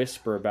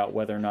whisper about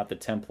whether or not the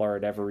Templar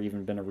had ever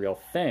even been a real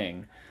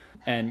thing.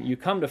 And you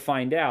come to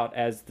find out,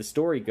 as the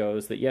story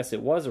goes, that yes,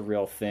 it was a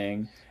real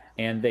thing,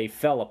 and they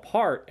fell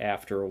apart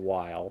after a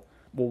while.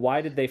 Well,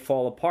 why did they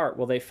fall apart?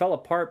 Well, they fell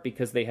apart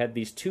because they had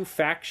these two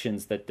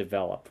factions that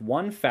developed.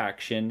 One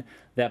faction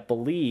that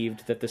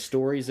believed that the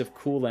stories of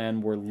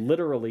Kulen were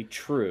literally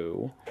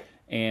true,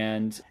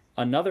 and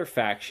another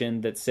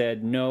faction that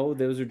said, no,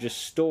 those are just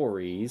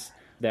stories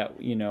that,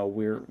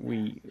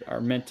 we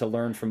are meant to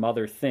learn from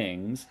other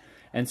things.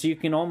 And so you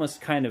can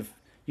almost kind of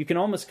you can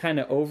almost kind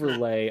of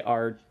overlay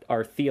our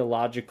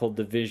theological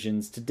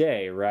divisions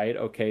today, right?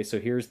 Okay, so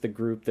here's the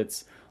group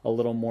that's a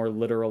little more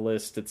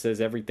literalist, that says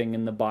everything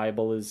in the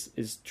Bible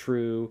is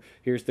true.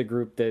 Here's the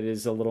group that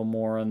is a little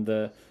more on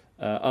the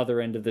other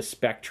end of the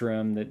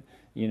spectrum, that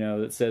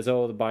that says,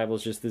 oh, the Bible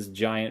is just this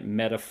giant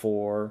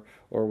metaphor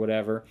or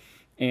whatever.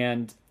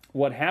 And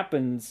what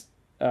happens,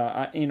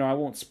 I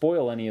won't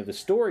spoil any of the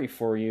story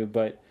for you,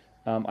 but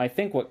I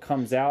think what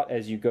comes out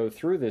as you go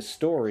through this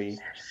story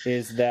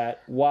is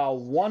that while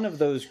one of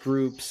those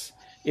groups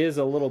is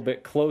a little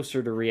bit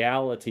closer to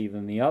reality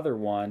than the other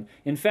one,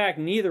 in fact,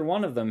 neither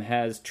one of them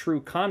has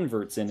true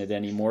converts in it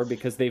anymore,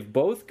 because they've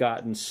both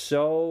gotten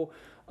so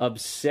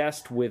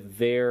obsessed with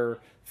their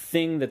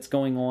thing that's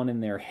going on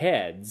in their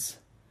heads,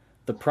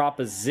 the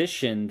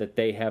proposition that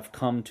they have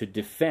come to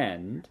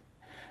defend,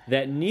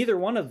 that neither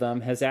one of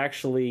them has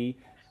actually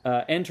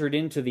entered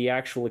into the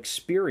actual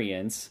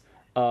experience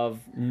of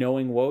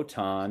knowing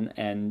Wotan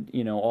and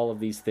all of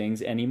these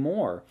things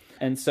anymore.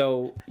 And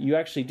so you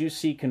actually do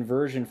see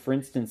conversion, for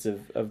instance,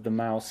 of the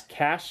mouse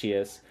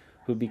Cassius,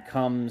 who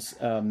becomes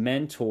a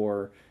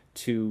mentor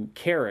to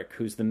Carrick,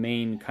 who's the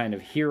main kind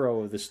of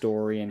hero of the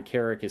story, and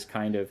Carrick is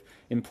kind of,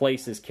 in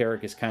places,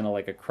 Carrick is kind of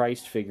like a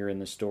Christ figure in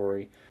the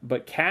story.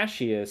 But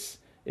Cassius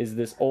is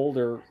this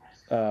older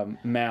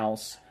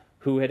mouse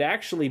who had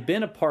actually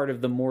been a part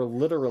of the more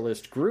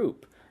literalist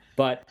group.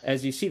 But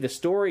as you see the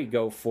story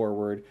go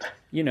forward,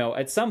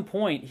 at some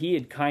point he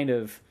had kind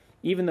of,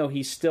 even though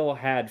he still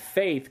had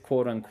faith,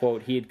 quote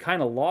unquote, he had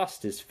kind of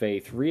lost his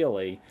faith,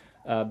 really,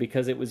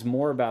 because it was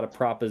more about a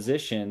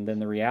proposition than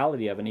the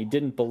reality of it. And he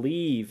didn't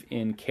believe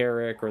in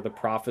Carrick or the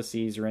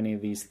prophecies or any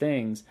of these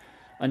things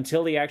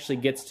until he actually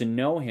gets to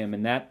know him,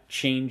 and that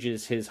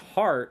changes his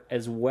heart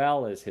as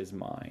well as his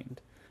mind.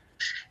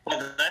 Well,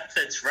 that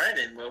fits right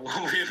in with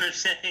what we were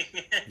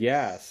saying.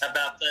 Yes.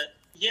 About the,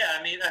 yeah,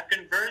 I mean, a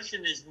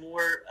conversion is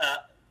more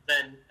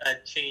than a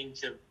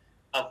change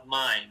of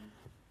mind,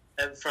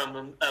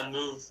 from a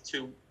move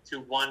to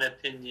one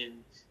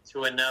opinion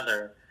to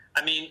another.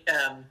 I mean,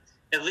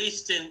 at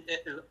least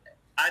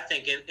I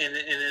think in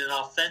an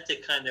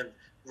authentic kind of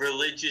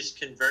religious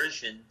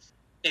conversion,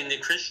 in the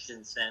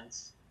Christian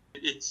sense,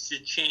 it's to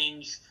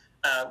change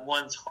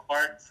one's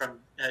heart from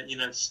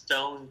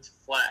stone to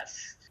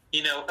flesh.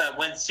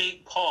 When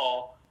St.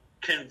 Paul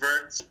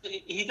converts,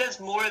 he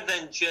does more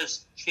than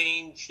just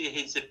change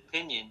his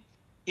opinion.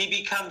 He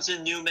becomes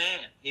a new man.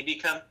 He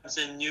becomes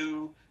a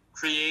new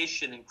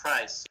creation in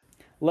Christ.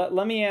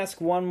 Let me ask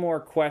one more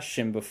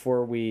question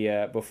before we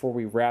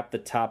wrap the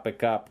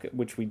topic up,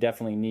 which we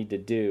definitely need to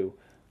do.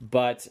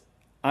 But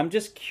I'm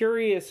just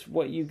curious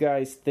what you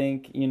guys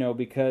think,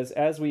 because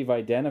as we've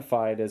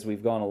identified as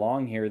we've gone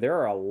along here, there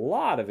are a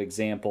lot of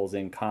examples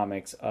in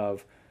comics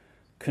of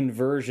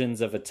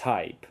conversions of a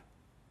type.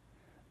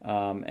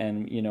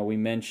 And we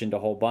mentioned a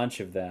whole bunch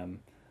of them.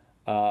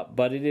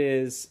 But it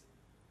is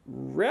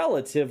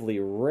relatively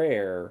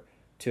rare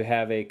to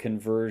have a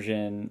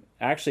conversion.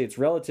 Actually, it's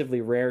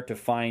relatively rare to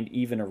find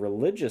even a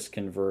religious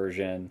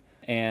conversion.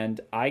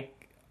 And I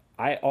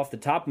off the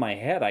top of my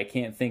head, I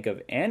can't think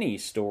of any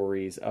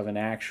stories of an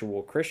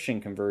actual Christian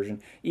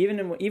conversion.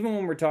 Even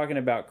when we're talking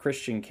about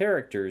Christian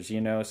characters,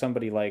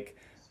 somebody like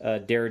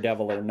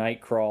Daredevil or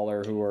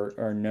Nightcrawler, who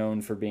are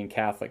known for being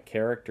Catholic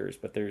characters,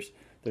 but there's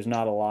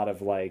not a lot of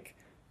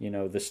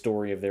the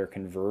story of their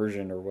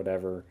conversion or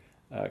whatever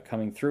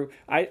coming through.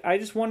 I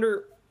just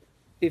wonder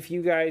if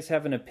you guys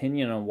have an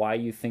opinion on why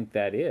you think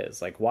that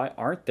is. Like, why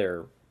aren't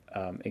there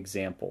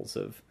examples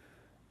of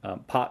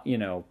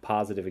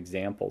positive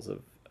examples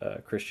of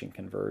Christian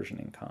conversion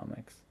in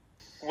comics?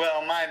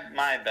 Well,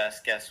 my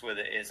best guess with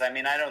it is,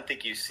 I don't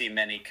think you see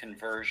many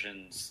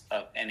conversions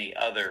of any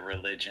other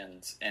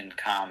religions in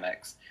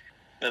comics,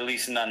 at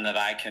least none that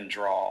I can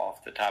draw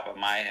off the top of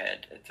my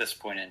head at this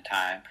point in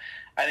time.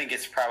 I think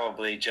it's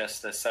probably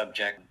just a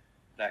subject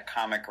that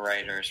comic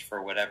writers,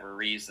 for whatever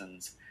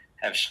reasons,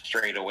 have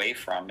strayed away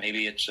from.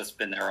 Maybe it's just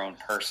been their own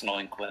personal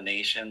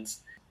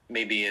inclinations.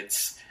 Maybe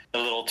it's a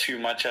little too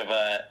much of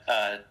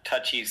a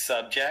touchy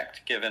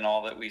subject, given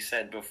all that we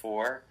said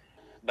before.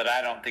 But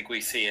I don't think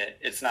we see it.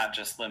 It's not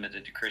just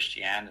limited to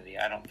Christianity.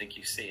 I don't think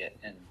you see it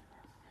in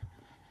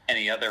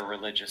any other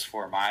religious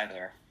form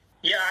either.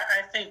 Yeah,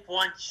 I think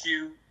once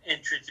you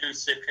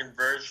introduce a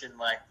conversion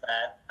like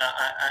that,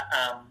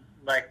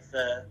 like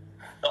the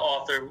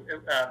author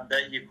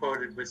that you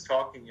quoted was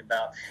talking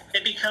about,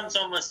 it becomes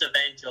almost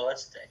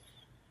evangelistic.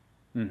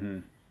 Mm-hmm.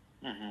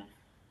 Mm-hmm.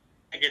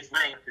 I think it's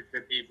nice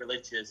to be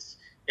religious.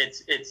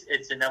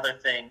 It's another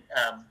thing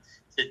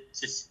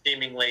to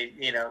seemingly,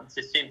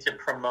 to seem to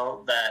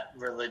promote that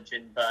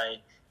religion by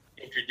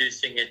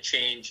introducing a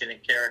change in a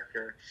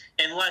character,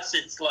 unless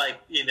it's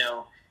like,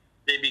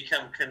 they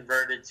become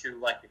converted to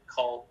like a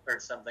cult or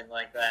something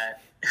like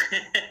that.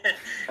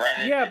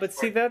 Right. Yeah, but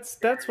see,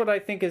 that's what I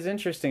think is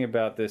interesting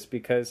about this,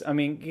 because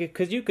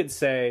you could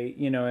say,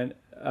 and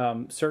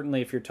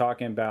certainly if you're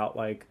talking about,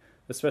 like,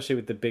 especially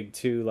with the big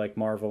two like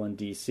Marvel and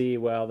DC,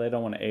 well, they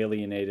don't want to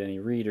alienate any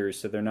readers,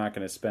 so they're not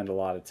going to spend a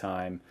lot of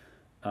time,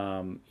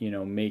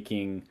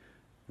 making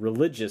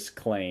religious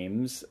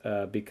claims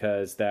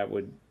because that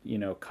would,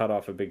 cut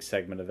off a big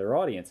segment of their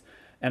audience.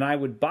 And I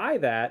would buy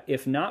that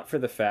if not for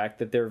the fact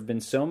that there have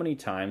been so many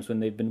times when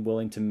they've been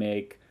willing to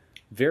make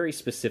very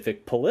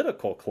specific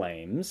political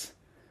claims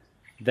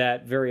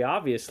that very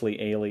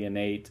obviously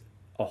alienate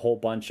a whole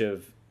bunch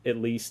of, at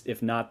least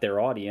if not their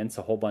audience,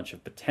 a whole bunch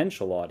of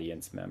potential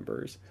audience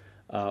members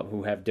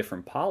who have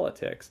different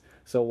politics.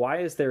 So why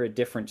is there a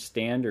different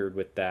standard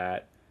with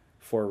that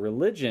for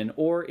religion?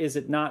 Or is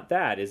it not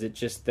that? Is it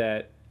just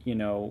that,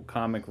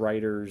 comic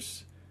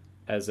writers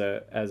as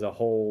a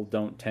whole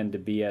don't tend to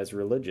be as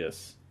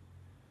religious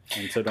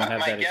and so don't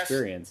have that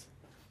experience?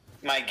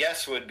 My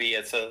guess would be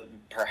it's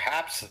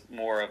perhaps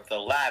more of the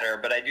latter,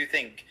 but I do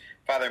think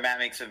Father Matt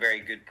makes a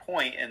very good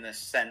point in the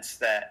sense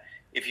that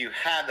if you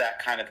have that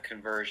kind of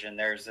conversion,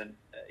 there's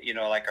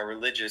like a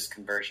religious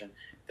conversion,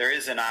 there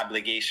is an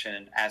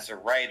obligation as a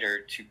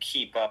writer to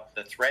keep up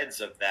the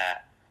threads of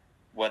that,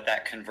 what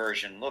that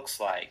conversion looks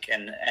like.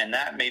 And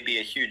that may be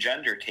a huge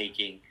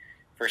undertaking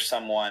for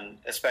someone,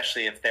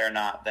 especially if they're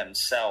not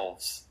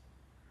themselves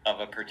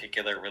of a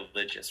particular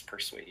religious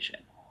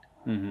persuasion.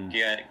 Mm-hmm. Do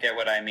you get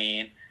what I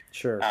mean?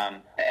 Sure.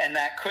 And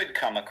that could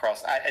come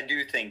across. I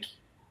do think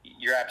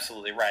you're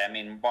absolutely right. I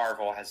mean,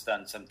 Marvel has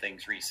done some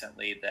things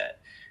recently that,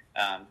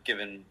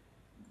 given,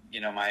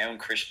 my own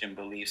Christian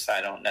beliefs,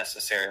 I don't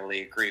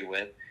necessarily agree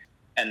with.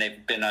 And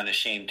they've been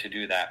unashamed to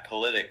do that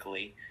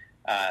politically.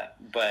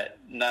 But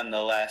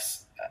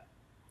nonetheless,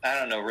 I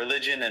don't know,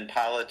 religion and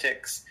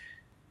politics,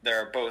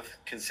 they're both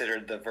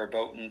considered the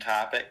verboten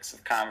topics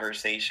of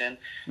conversation.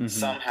 Mm-hmm.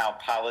 Somehow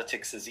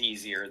politics is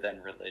easier than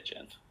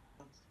religion.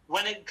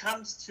 When it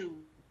comes to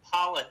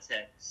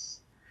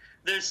politics,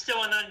 there's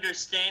still an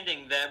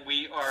understanding that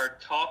we are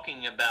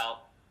talking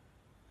about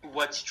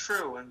what's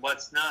true and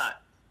what's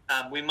not.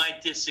 We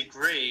might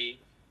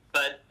disagree,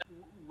 but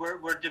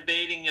we're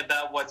debating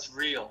about what's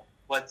real,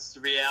 what's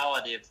the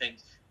reality of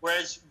things.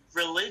 Whereas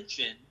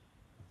religion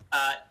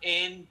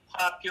in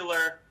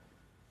popular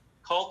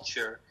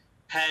culture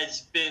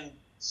has been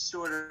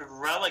sort of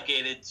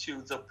relegated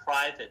to the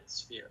private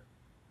sphere.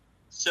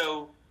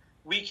 So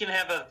we can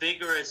have a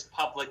vigorous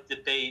public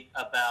debate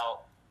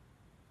about,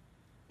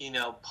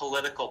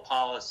 political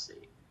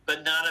policy,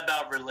 but not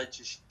about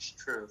religious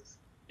truth,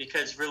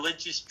 because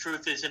religious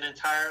truth is an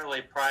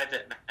entirely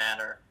private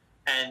matter,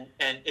 and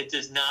it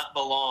does not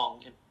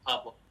belong in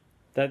public.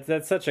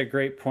 That's such a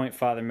great point,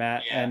 Father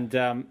Matt.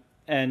 Yeah.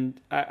 And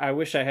I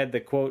wish I had the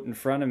quote in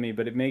front of me,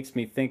 but it makes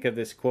me think of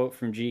this quote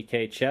from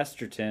G.K.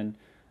 Chesterton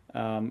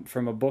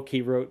from a book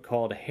he wrote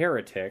called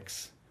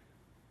Heretics.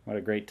 What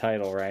a great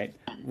title, right?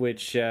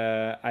 Which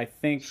I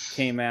think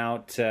came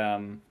out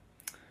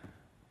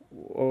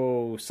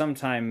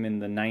sometime in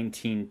the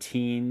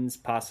 19-teens,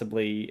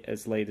 possibly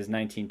as late as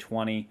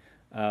 1920,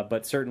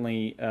 but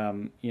certainly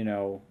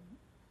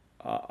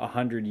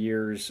 100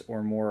 years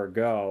or more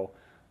ago.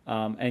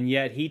 And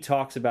yet he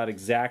talks about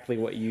exactly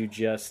what you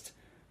just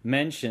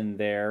mentioned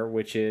there,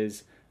 which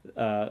is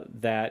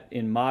that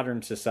in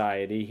modern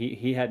society,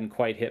 he hadn't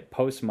quite hit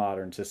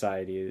postmodern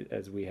society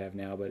as we have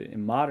now, but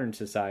in modern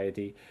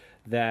society,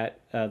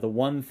 that the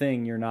one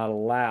thing you're not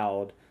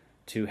allowed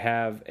to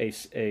have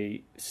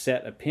a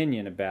set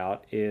opinion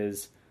about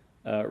is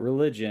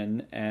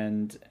religion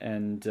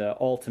and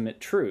ultimate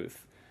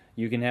truth.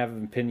 You can have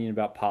an opinion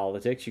about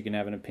politics, you can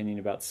have an opinion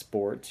about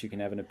sports, you can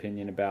have an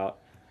opinion about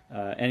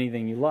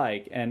anything you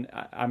like. And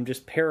I'm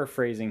just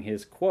paraphrasing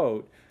his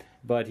quote,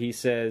 but he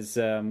says,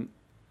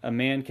 a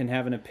man can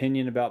have an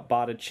opinion about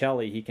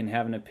Botticelli, he can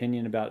have an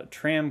opinion about a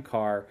tram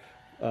car,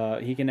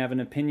 he can have an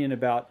opinion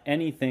about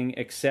anything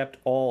except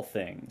all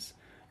things.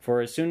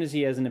 For as soon as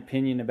he has an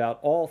opinion about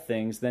all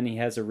things, then he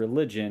has a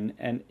religion,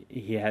 and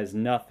he has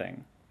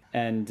nothing.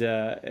 And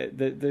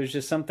there's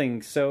just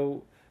something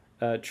so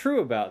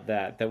true about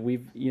that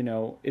we've,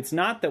 it's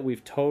not that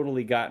we've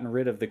totally gotten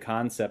rid of the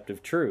concept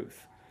of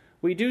truth.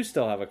 We do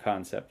still have a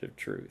concept of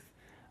truth,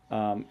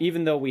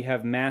 even though we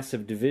have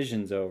massive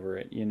divisions over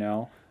it,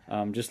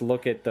 Just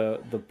look at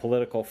the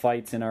political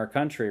fights in our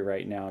country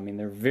right now. I mean,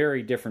 there are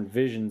very different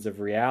visions of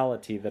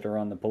reality that are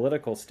on the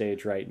political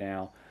stage right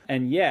now.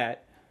 And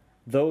yet,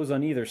 those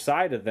on either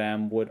side of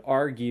them would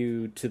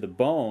argue to the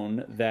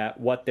bone that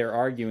what they're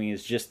arguing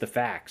is just the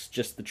facts,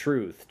 just the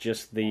truth,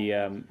 just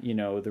the,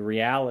 the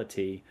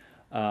reality,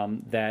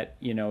 that,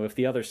 if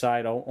the other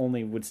side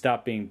only would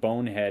stop being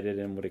boneheaded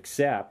and would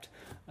accept,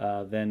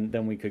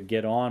 then we could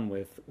get on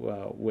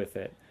with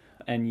it.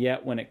 And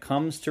yet, when it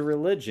comes to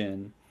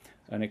religion,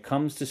 when it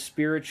comes to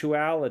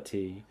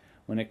spirituality,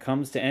 when it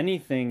comes to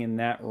anything in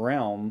that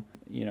realm,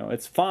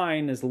 it's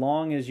fine as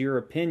long as your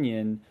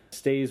opinion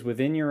stays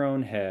within your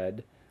own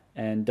head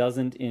and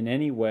doesn't in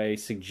any way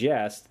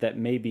suggest that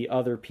maybe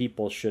other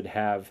people should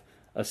have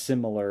a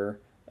similar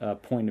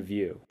point of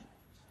view.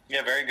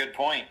 Yeah, very good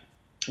point.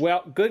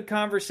 Well, good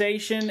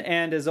conversation,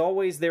 and as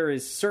always, there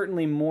is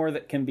certainly more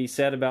that can be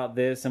said about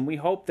this, and we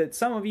hope that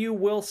some of you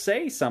will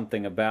say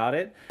something about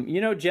it.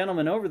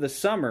 Gentlemen, over the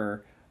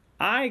summer,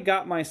 I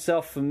got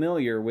myself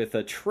familiar with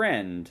a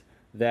trend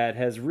that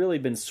has really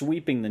been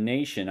sweeping the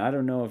nation. I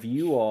don't know if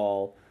you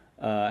all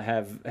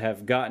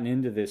have gotten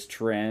into this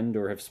trend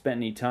or have spent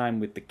any time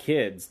with the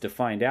kids to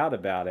find out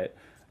about it.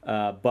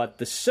 But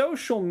the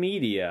social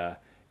media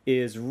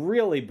is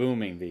really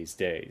booming these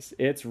days.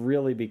 It's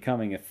really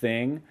becoming a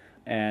thing.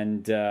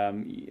 And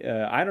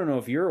I don't know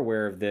if you're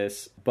aware of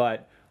this,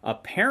 but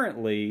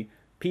apparently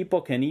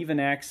people can even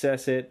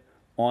access it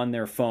on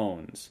their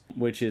phones,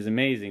 which is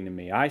amazing to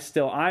me.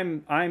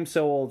 I'm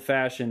so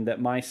old-fashioned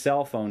that my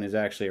cell phone is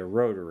actually a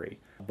rotary,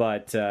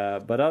 but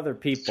other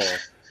people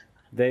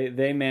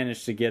they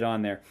managed to get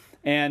on there.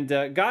 And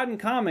God and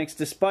Comics,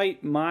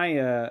 despite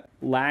my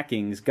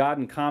lackings, God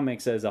and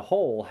Comics as a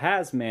whole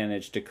has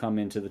managed to come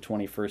into the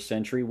 21st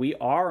century. We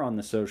are on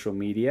the social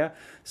media.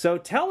 So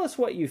tell us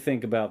what you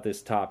think about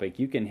this topic.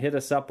 You can hit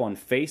us up on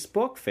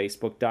Facebook,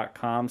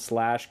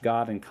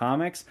 facebook.com/God and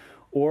Comics,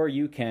 or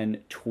you can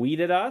tweet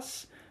at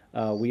us.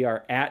 We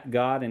are at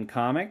God and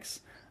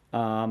Comics.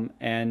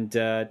 And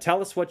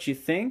tell us what you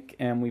think,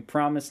 and we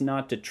promise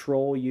not to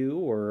troll you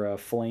or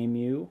flame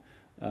you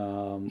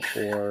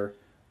or...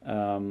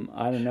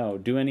 I don't know,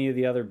 do any of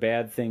the other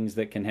bad things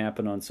that can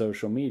happen on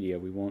social media.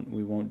 We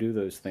won't do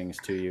those things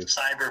to you.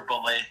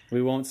 Cyberbully.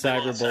 We won't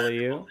cyberbully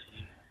you.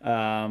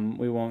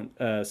 We won't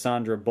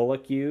Sandra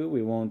Bullock you.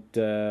 We won't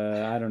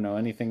I don't know,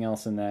 anything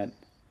else in that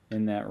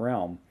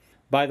realm.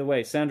 By the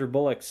way, Sandra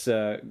Bullock's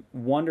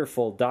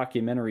wonderful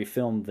documentary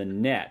film The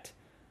Net.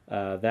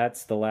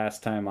 That's the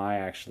last time I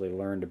actually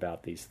learned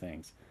about these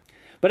things.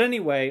 But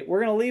anyway,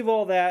 we're going to leave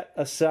all that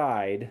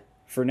aside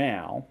for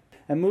now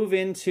and move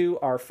into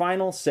our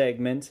final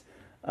segment.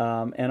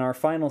 And our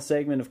final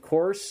segment, of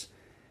course,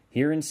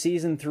 here in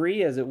Season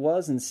 3, as it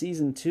was in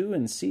Season 2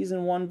 and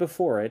Season 1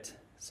 before it.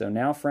 So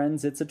now,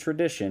 friends, it's a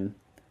tradition.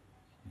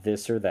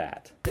 This or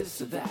that.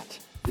 This or that.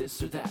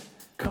 This or that.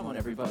 Come on,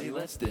 everybody,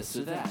 let's this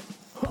or that.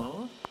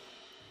 Huh?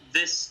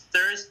 This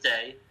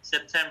Thursday,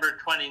 September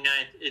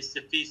 29th, is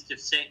the Feast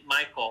of St.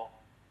 Michael.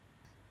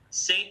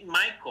 St.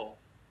 Michael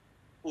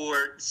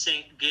or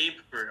St.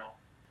 Gabriel?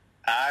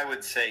 I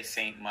would say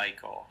St.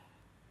 Michael.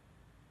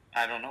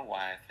 I don't know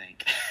why I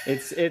think.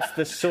 It's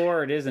the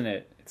sword, isn't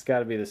it? It's got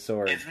to be the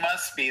sword. It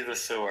must be the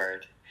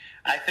sword.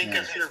 I think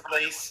of his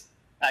place.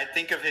 I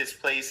think of his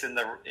place in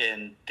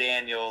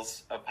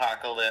Daniel's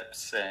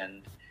Apocalypse,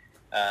 and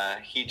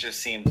he just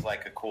seems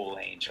like a cool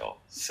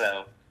angel.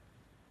 So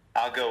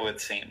I'll go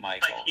with St.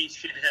 Michael. Like he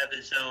should have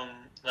his own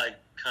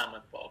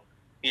comic book.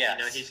 Yes.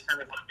 You know, he's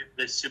kind of like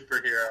the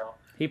superhero.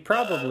 He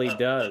probably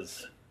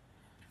does.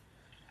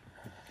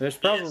 There's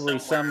probably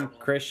some somewhere.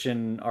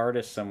 Christian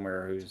artist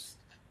somewhere who's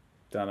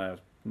done a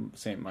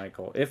St.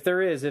 Michael. If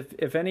there is,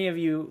 if any of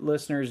you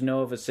listeners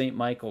know of a St.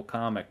 Michael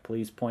comic,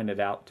 please point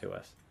it out to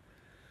us.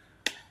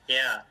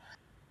 Yeah.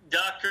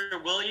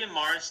 Dr. William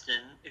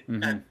Marston,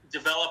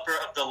 developer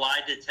of the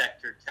lie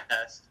detector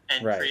test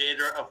and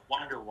creator of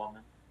Wonder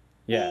Woman,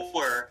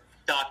 or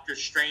Dr.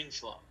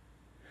 Strangelove.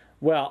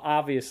 Well,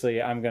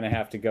 obviously, I'm going to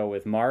have to go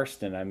with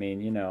Marston. I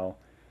mean, you know,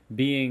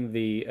 being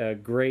the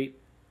great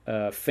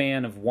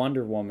fan of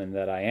Wonder Woman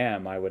that I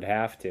am, I would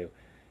have to.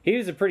 He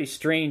was a pretty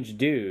strange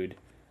dude,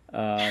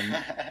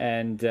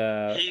 and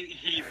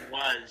he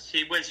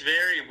was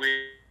very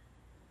weird.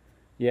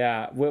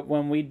 Yeah,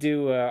 when we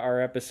do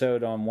our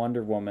episode on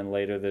Wonder Woman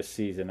later this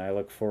season, I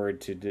look forward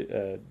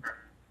to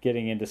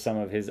getting into some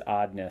of his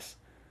oddness.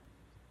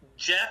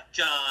 Jeff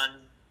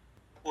John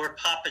or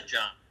Papa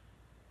John?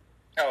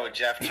 Oh,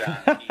 Jeff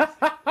Johns.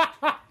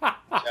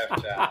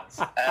 Jeff Johns.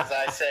 As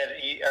I said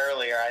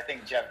earlier, I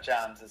think Jeff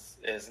Johns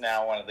is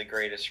now one of the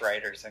greatest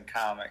writers in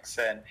comics,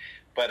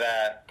 but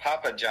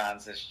Papa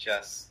John's is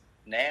just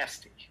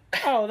nasty.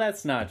 Oh,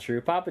 that's not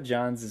true. Papa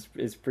John's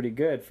is pretty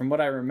good. From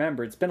what I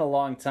remember, it's been a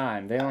long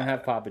time. They don't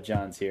have Papa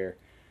John's here.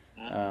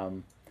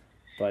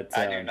 But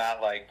I do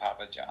not like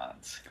Papa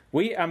John's.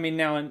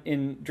 Now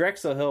in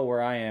Drexel Hill,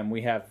 where I am,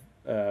 we have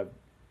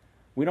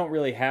we don't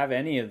really have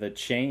any of the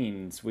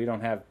chains. We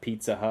don't have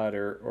Pizza Hut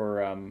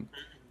or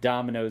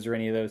Domino's or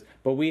any of those.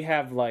 But we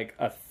have like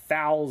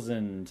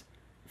 1,000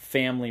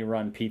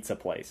 family-run pizza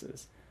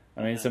places.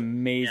 I mean, it's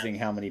amazing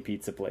how many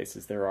pizza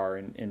places there are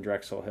in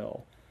Drexel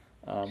Hill,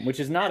 which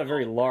is not a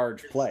very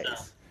large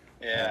place.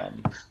 Yeah.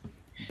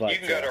 But you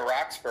can go to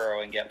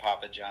Roxborough and get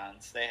Papa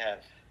John's. They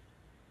have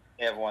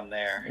one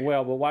there.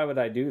 Well, but why would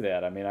I do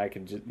that? I mean, I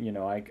can just,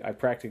 I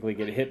practically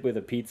get hit with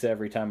a pizza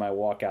every time I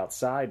walk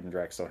outside in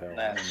Drexel Hill.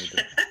 I don't need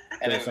to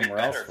and go it's somewhere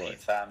better else for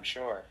pizza, I'm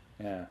sure.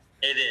 Yeah.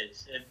 It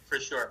is, for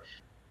sure.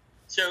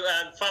 So,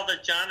 Father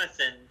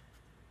Jonathan,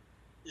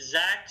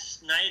 Zack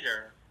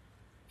Snyder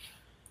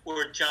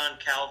or John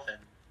Calvin?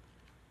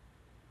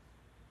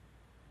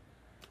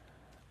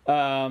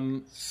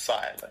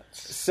 Silence.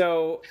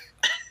 So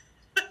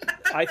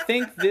I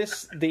think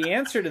the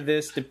answer to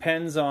this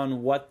depends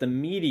on what the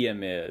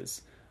medium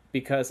is,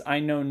 because I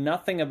know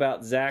nothing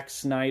about Zack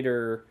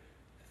Snyder.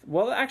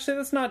 Well, actually,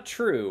 that's not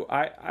true.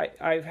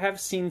 I have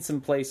seen some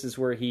places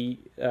where he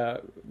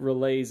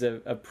relays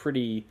a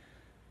pretty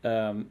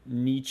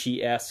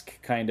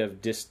Nietzsche-esque kind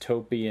of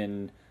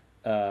dystopian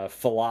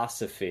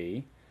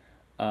philosophy.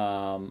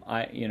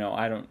 I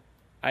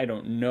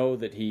don't know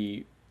that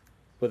he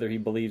whether he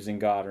believes in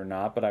God or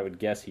not, but I would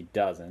guess he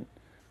doesn't.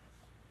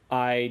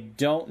 I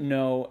don't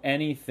know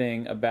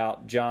anything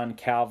about John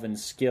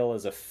Calvin's skill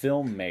as a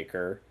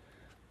filmmaker,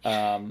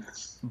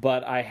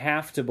 but I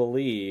have to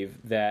believe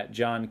that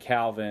John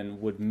Calvin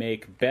would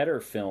make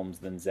better films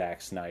than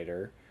Zack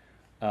Snyder,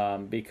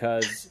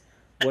 because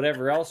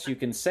whatever else you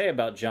can say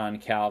about John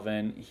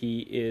Calvin, he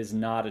is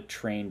not a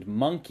trained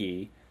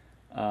monkey,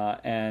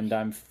 and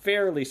I'm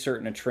fairly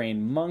certain a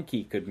trained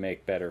monkey could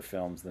make better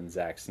films than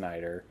Zack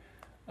Snyder.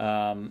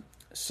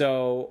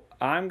 So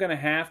I'm going to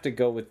have to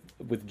go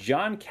with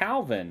John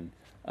Calvin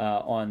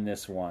on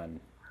this one.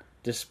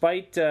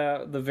 Despite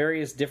the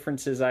various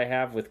differences I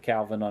have with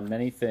Calvin on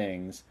many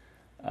things,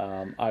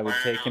 I would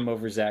take him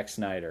over Zack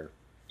Snyder.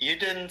 You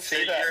didn't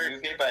see that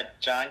movie by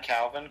John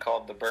Calvin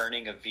called The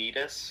Burning of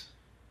Vetus?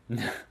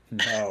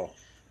 No.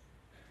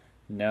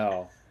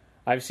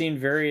 I've seen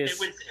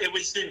various... It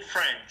was in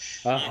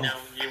French. Of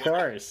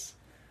course.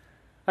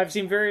 I've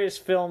seen various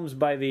films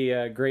by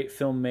the great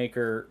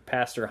filmmaker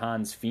Pastor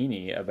Hans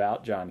Feeney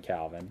about John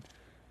Calvin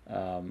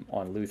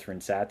on Lutheran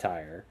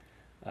satire,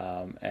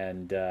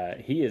 and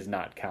he is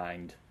not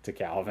kind to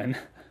Calvin.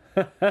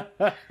 But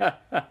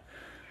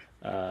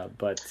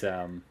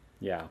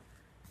yeah.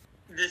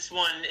 This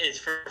one is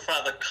for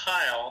Father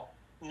Kyle.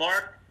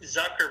 Mark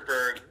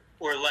Zuckerberg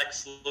or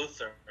Lex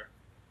Luthor?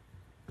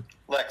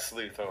 Lex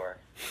Luthor.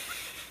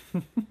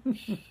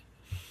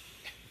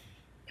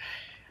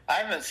 I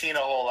haven't seen a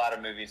whole lot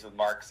of movies with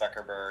Mark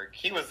Zuckerberg.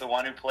 He was the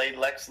one who played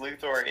Lex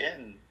Luthor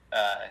in...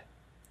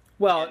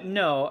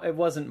 no, it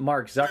wasn't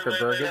Mark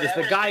Zuckerberg. It was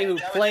the guy who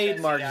played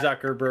Mark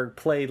Zuckerberg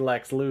played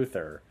Lex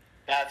Luthor.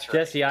 That's right.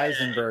 Jesse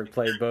Eisenberg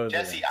played both of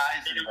them. Jesse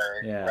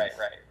Eisenberg. Yeah. Right.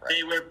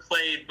 They were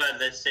played by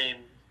the same...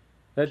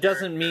 That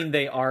doesn't mean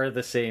they are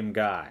the same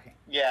guy.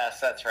 Yes,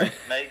 that's right.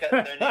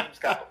 Their names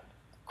got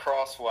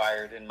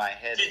cross-wired in my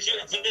head.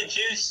 Did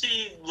you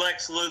see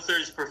Lex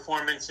Luthor's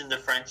performance in The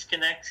French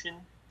Connection?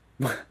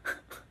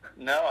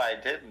 No, I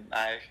didn't.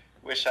 I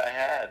wish I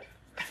had.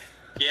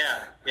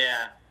 Yeah.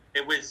 He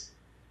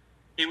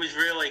was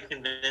really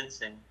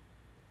convincing.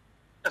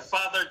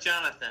 Father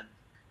Jonathan,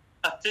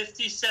 a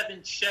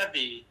 57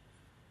 Chevy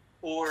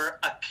or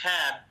a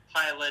cab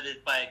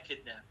piloted by a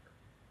kidnapper?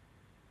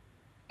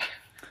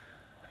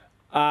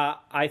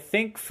 I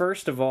think,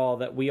 first of all,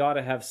 that we ought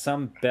to have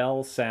some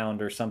bell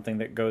sound or something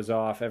that goes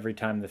off every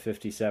time the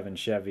 57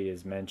 Chevy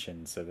is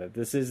mentioned, so that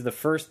this is the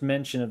first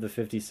mention of the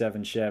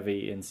 57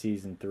 Chevy in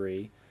Season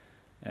 3.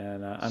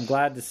 And I'm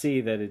glad to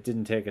see that it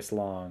didn't take us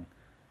long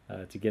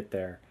to get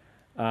there.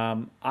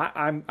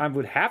 I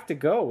would have to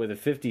go with a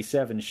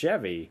 57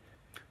 Chevy,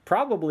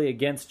 probably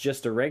against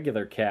just a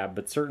regular cab,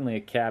 but certainly a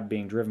cab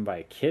being driven by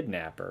a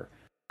kidnapper.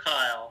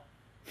 Kyle,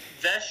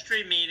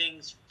 vestry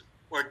meetings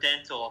or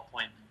dental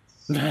appointments?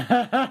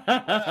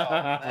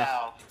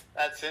 Wow,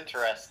 that's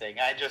interesting.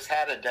 I just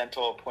had a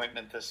dental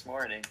appointment this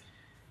morning,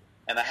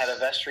 and I had a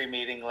vestry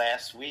meeting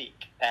last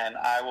week, and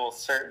I will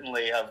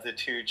certainly, of the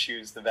two,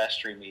 choose the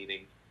vestry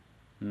meeting.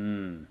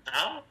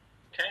 Oh,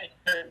 okay,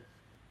 good.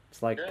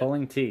 It's like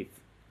pulling teeth.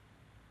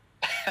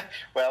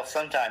 Well,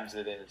 sometimes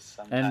it is.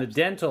 Sometimes and the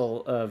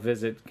dental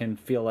visit can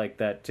feel like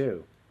that,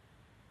 too.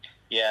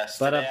 Yes,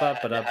 today I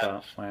had to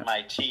have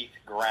my teeth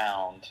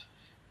ground,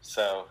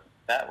 so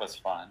that was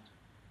fun.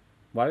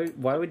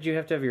 Why would you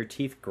have to have your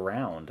teeth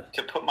ground?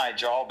 To put my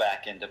jaw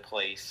back into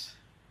place,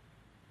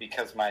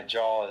 because my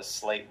jaw is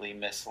slightly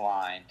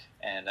misaligned,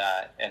 and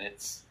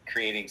it's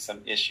creating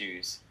some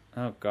issues.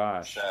 Oh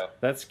gosh,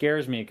 that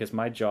scares me because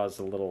my jaw's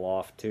a little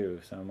off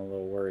too, so I'm a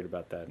little worried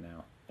about that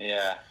now.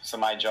 Yeah, so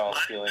my jaw's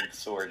feeling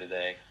sore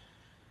today.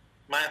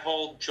 My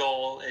whole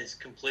jaw is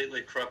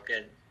completely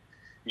crooked.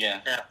 Yeah.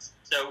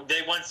 So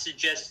they once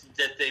suggested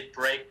that they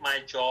break my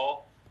jaw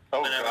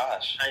when I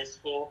was in high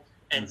school.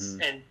 And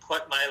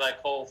put my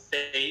whole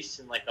face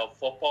in a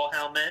football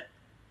helmet,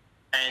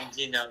 and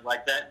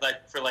like that,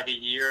 for a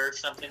year or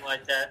something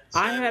like that. So,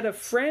 I had a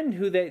friend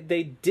who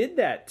they did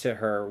that to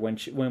her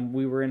when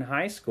we were in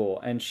high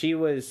school, and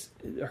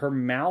her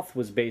mouth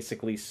was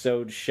basically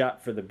sewed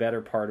shut for the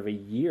better part of a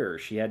year.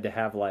 She had to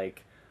have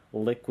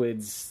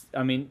liquids.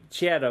 I mean,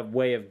 she had a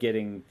way of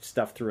getting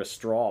stuff through a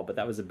straw, but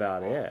that was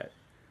about it. It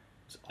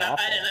was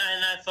awful.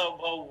 And I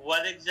thought, well,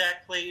 what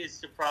exactly is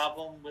the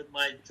problem with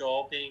my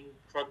jaw being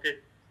crooked?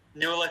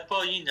 And they were like,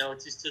 well,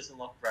 it just doesn't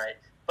look right.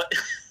 But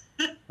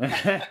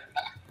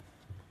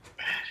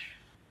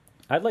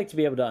I'd like to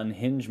be able to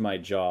unhinge my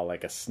jaw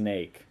like a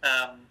snake.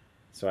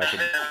 So I can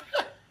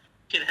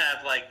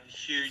have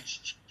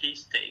huge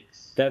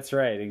cheesesteaks. That's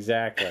right,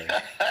 exactly.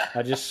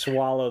 I just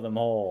swallow them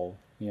whole,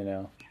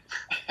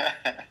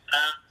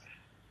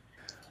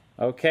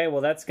 Okay,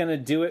 well, that's going to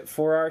do it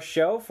for our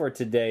show for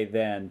today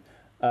then.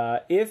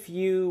 If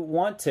you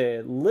want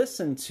to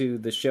listen to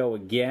the show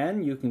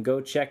again, you can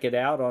go check it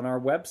out on our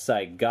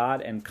website,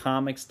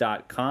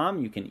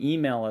 godandcomics.com. You can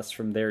email us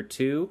from there,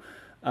 too.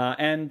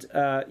 And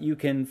you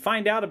can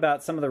find out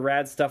about some of the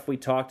rad stuff we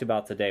talked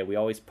about today. We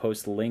always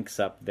post links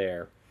up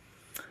there.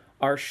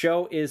 Our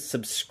show is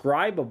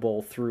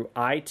subscribable through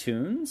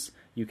iTunes.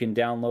 You can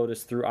download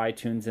us through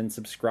iTunes and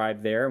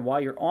subscribe there. And while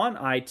you're on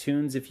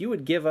iTunes, if you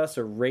would give us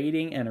a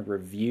rating and a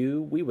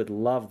review, we would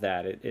love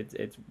that.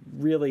 It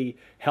really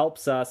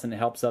helps us and it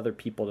helps other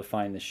people to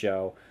find the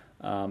show.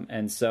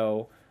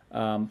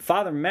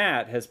 Father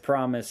Matt has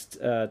promised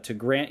to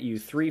grant you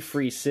 3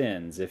 free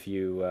sins if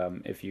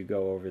you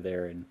go over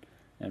there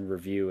and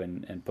review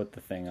and put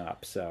the thing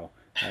up. So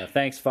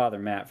thanks, Father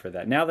Matt, for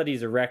that. Now that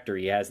he's a rector,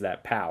 he has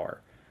that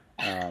power.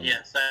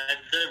 Yes,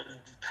 the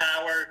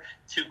power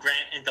to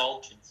grant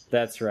indulgence.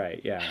 That's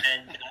right, yeah.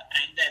 And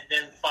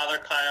then Father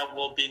Kyle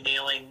will be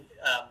nailing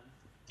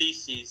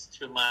theses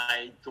to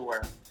my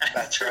door.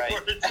 That's right.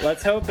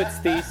 Let's hope it's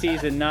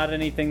theses and not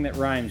anything that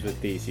rhymes with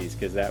theses,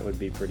 because that would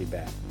be pretty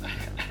bad.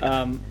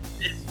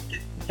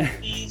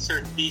 Theses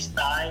or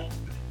thesi?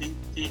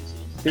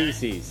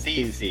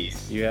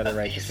 Theses. You had it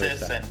right the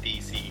first time. And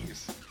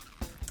theses.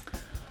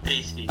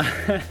 Theses.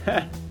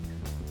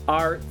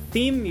 Our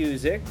theme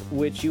music,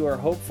 which you are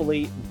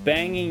hopefully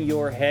banging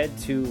your head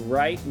to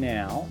right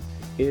now,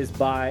 is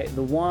by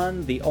the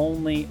one, the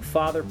only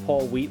Father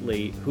Paul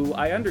Wheatley, who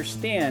I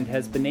understand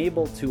has been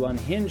able to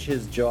unhinge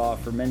his jaw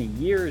for many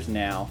years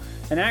now,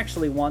 and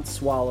actually once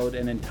swallowed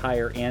an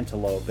entire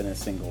antelope in a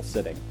single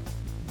sitting.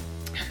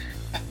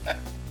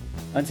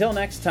 Until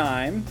next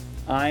time,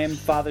 I am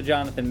Father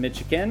Jonathan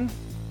Mitchican.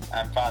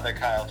 I'm Father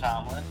Kyle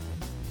Tomlin.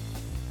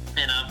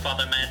 And I'm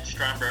Father Matt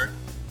Stromberg.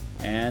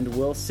 And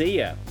we'll see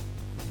ya.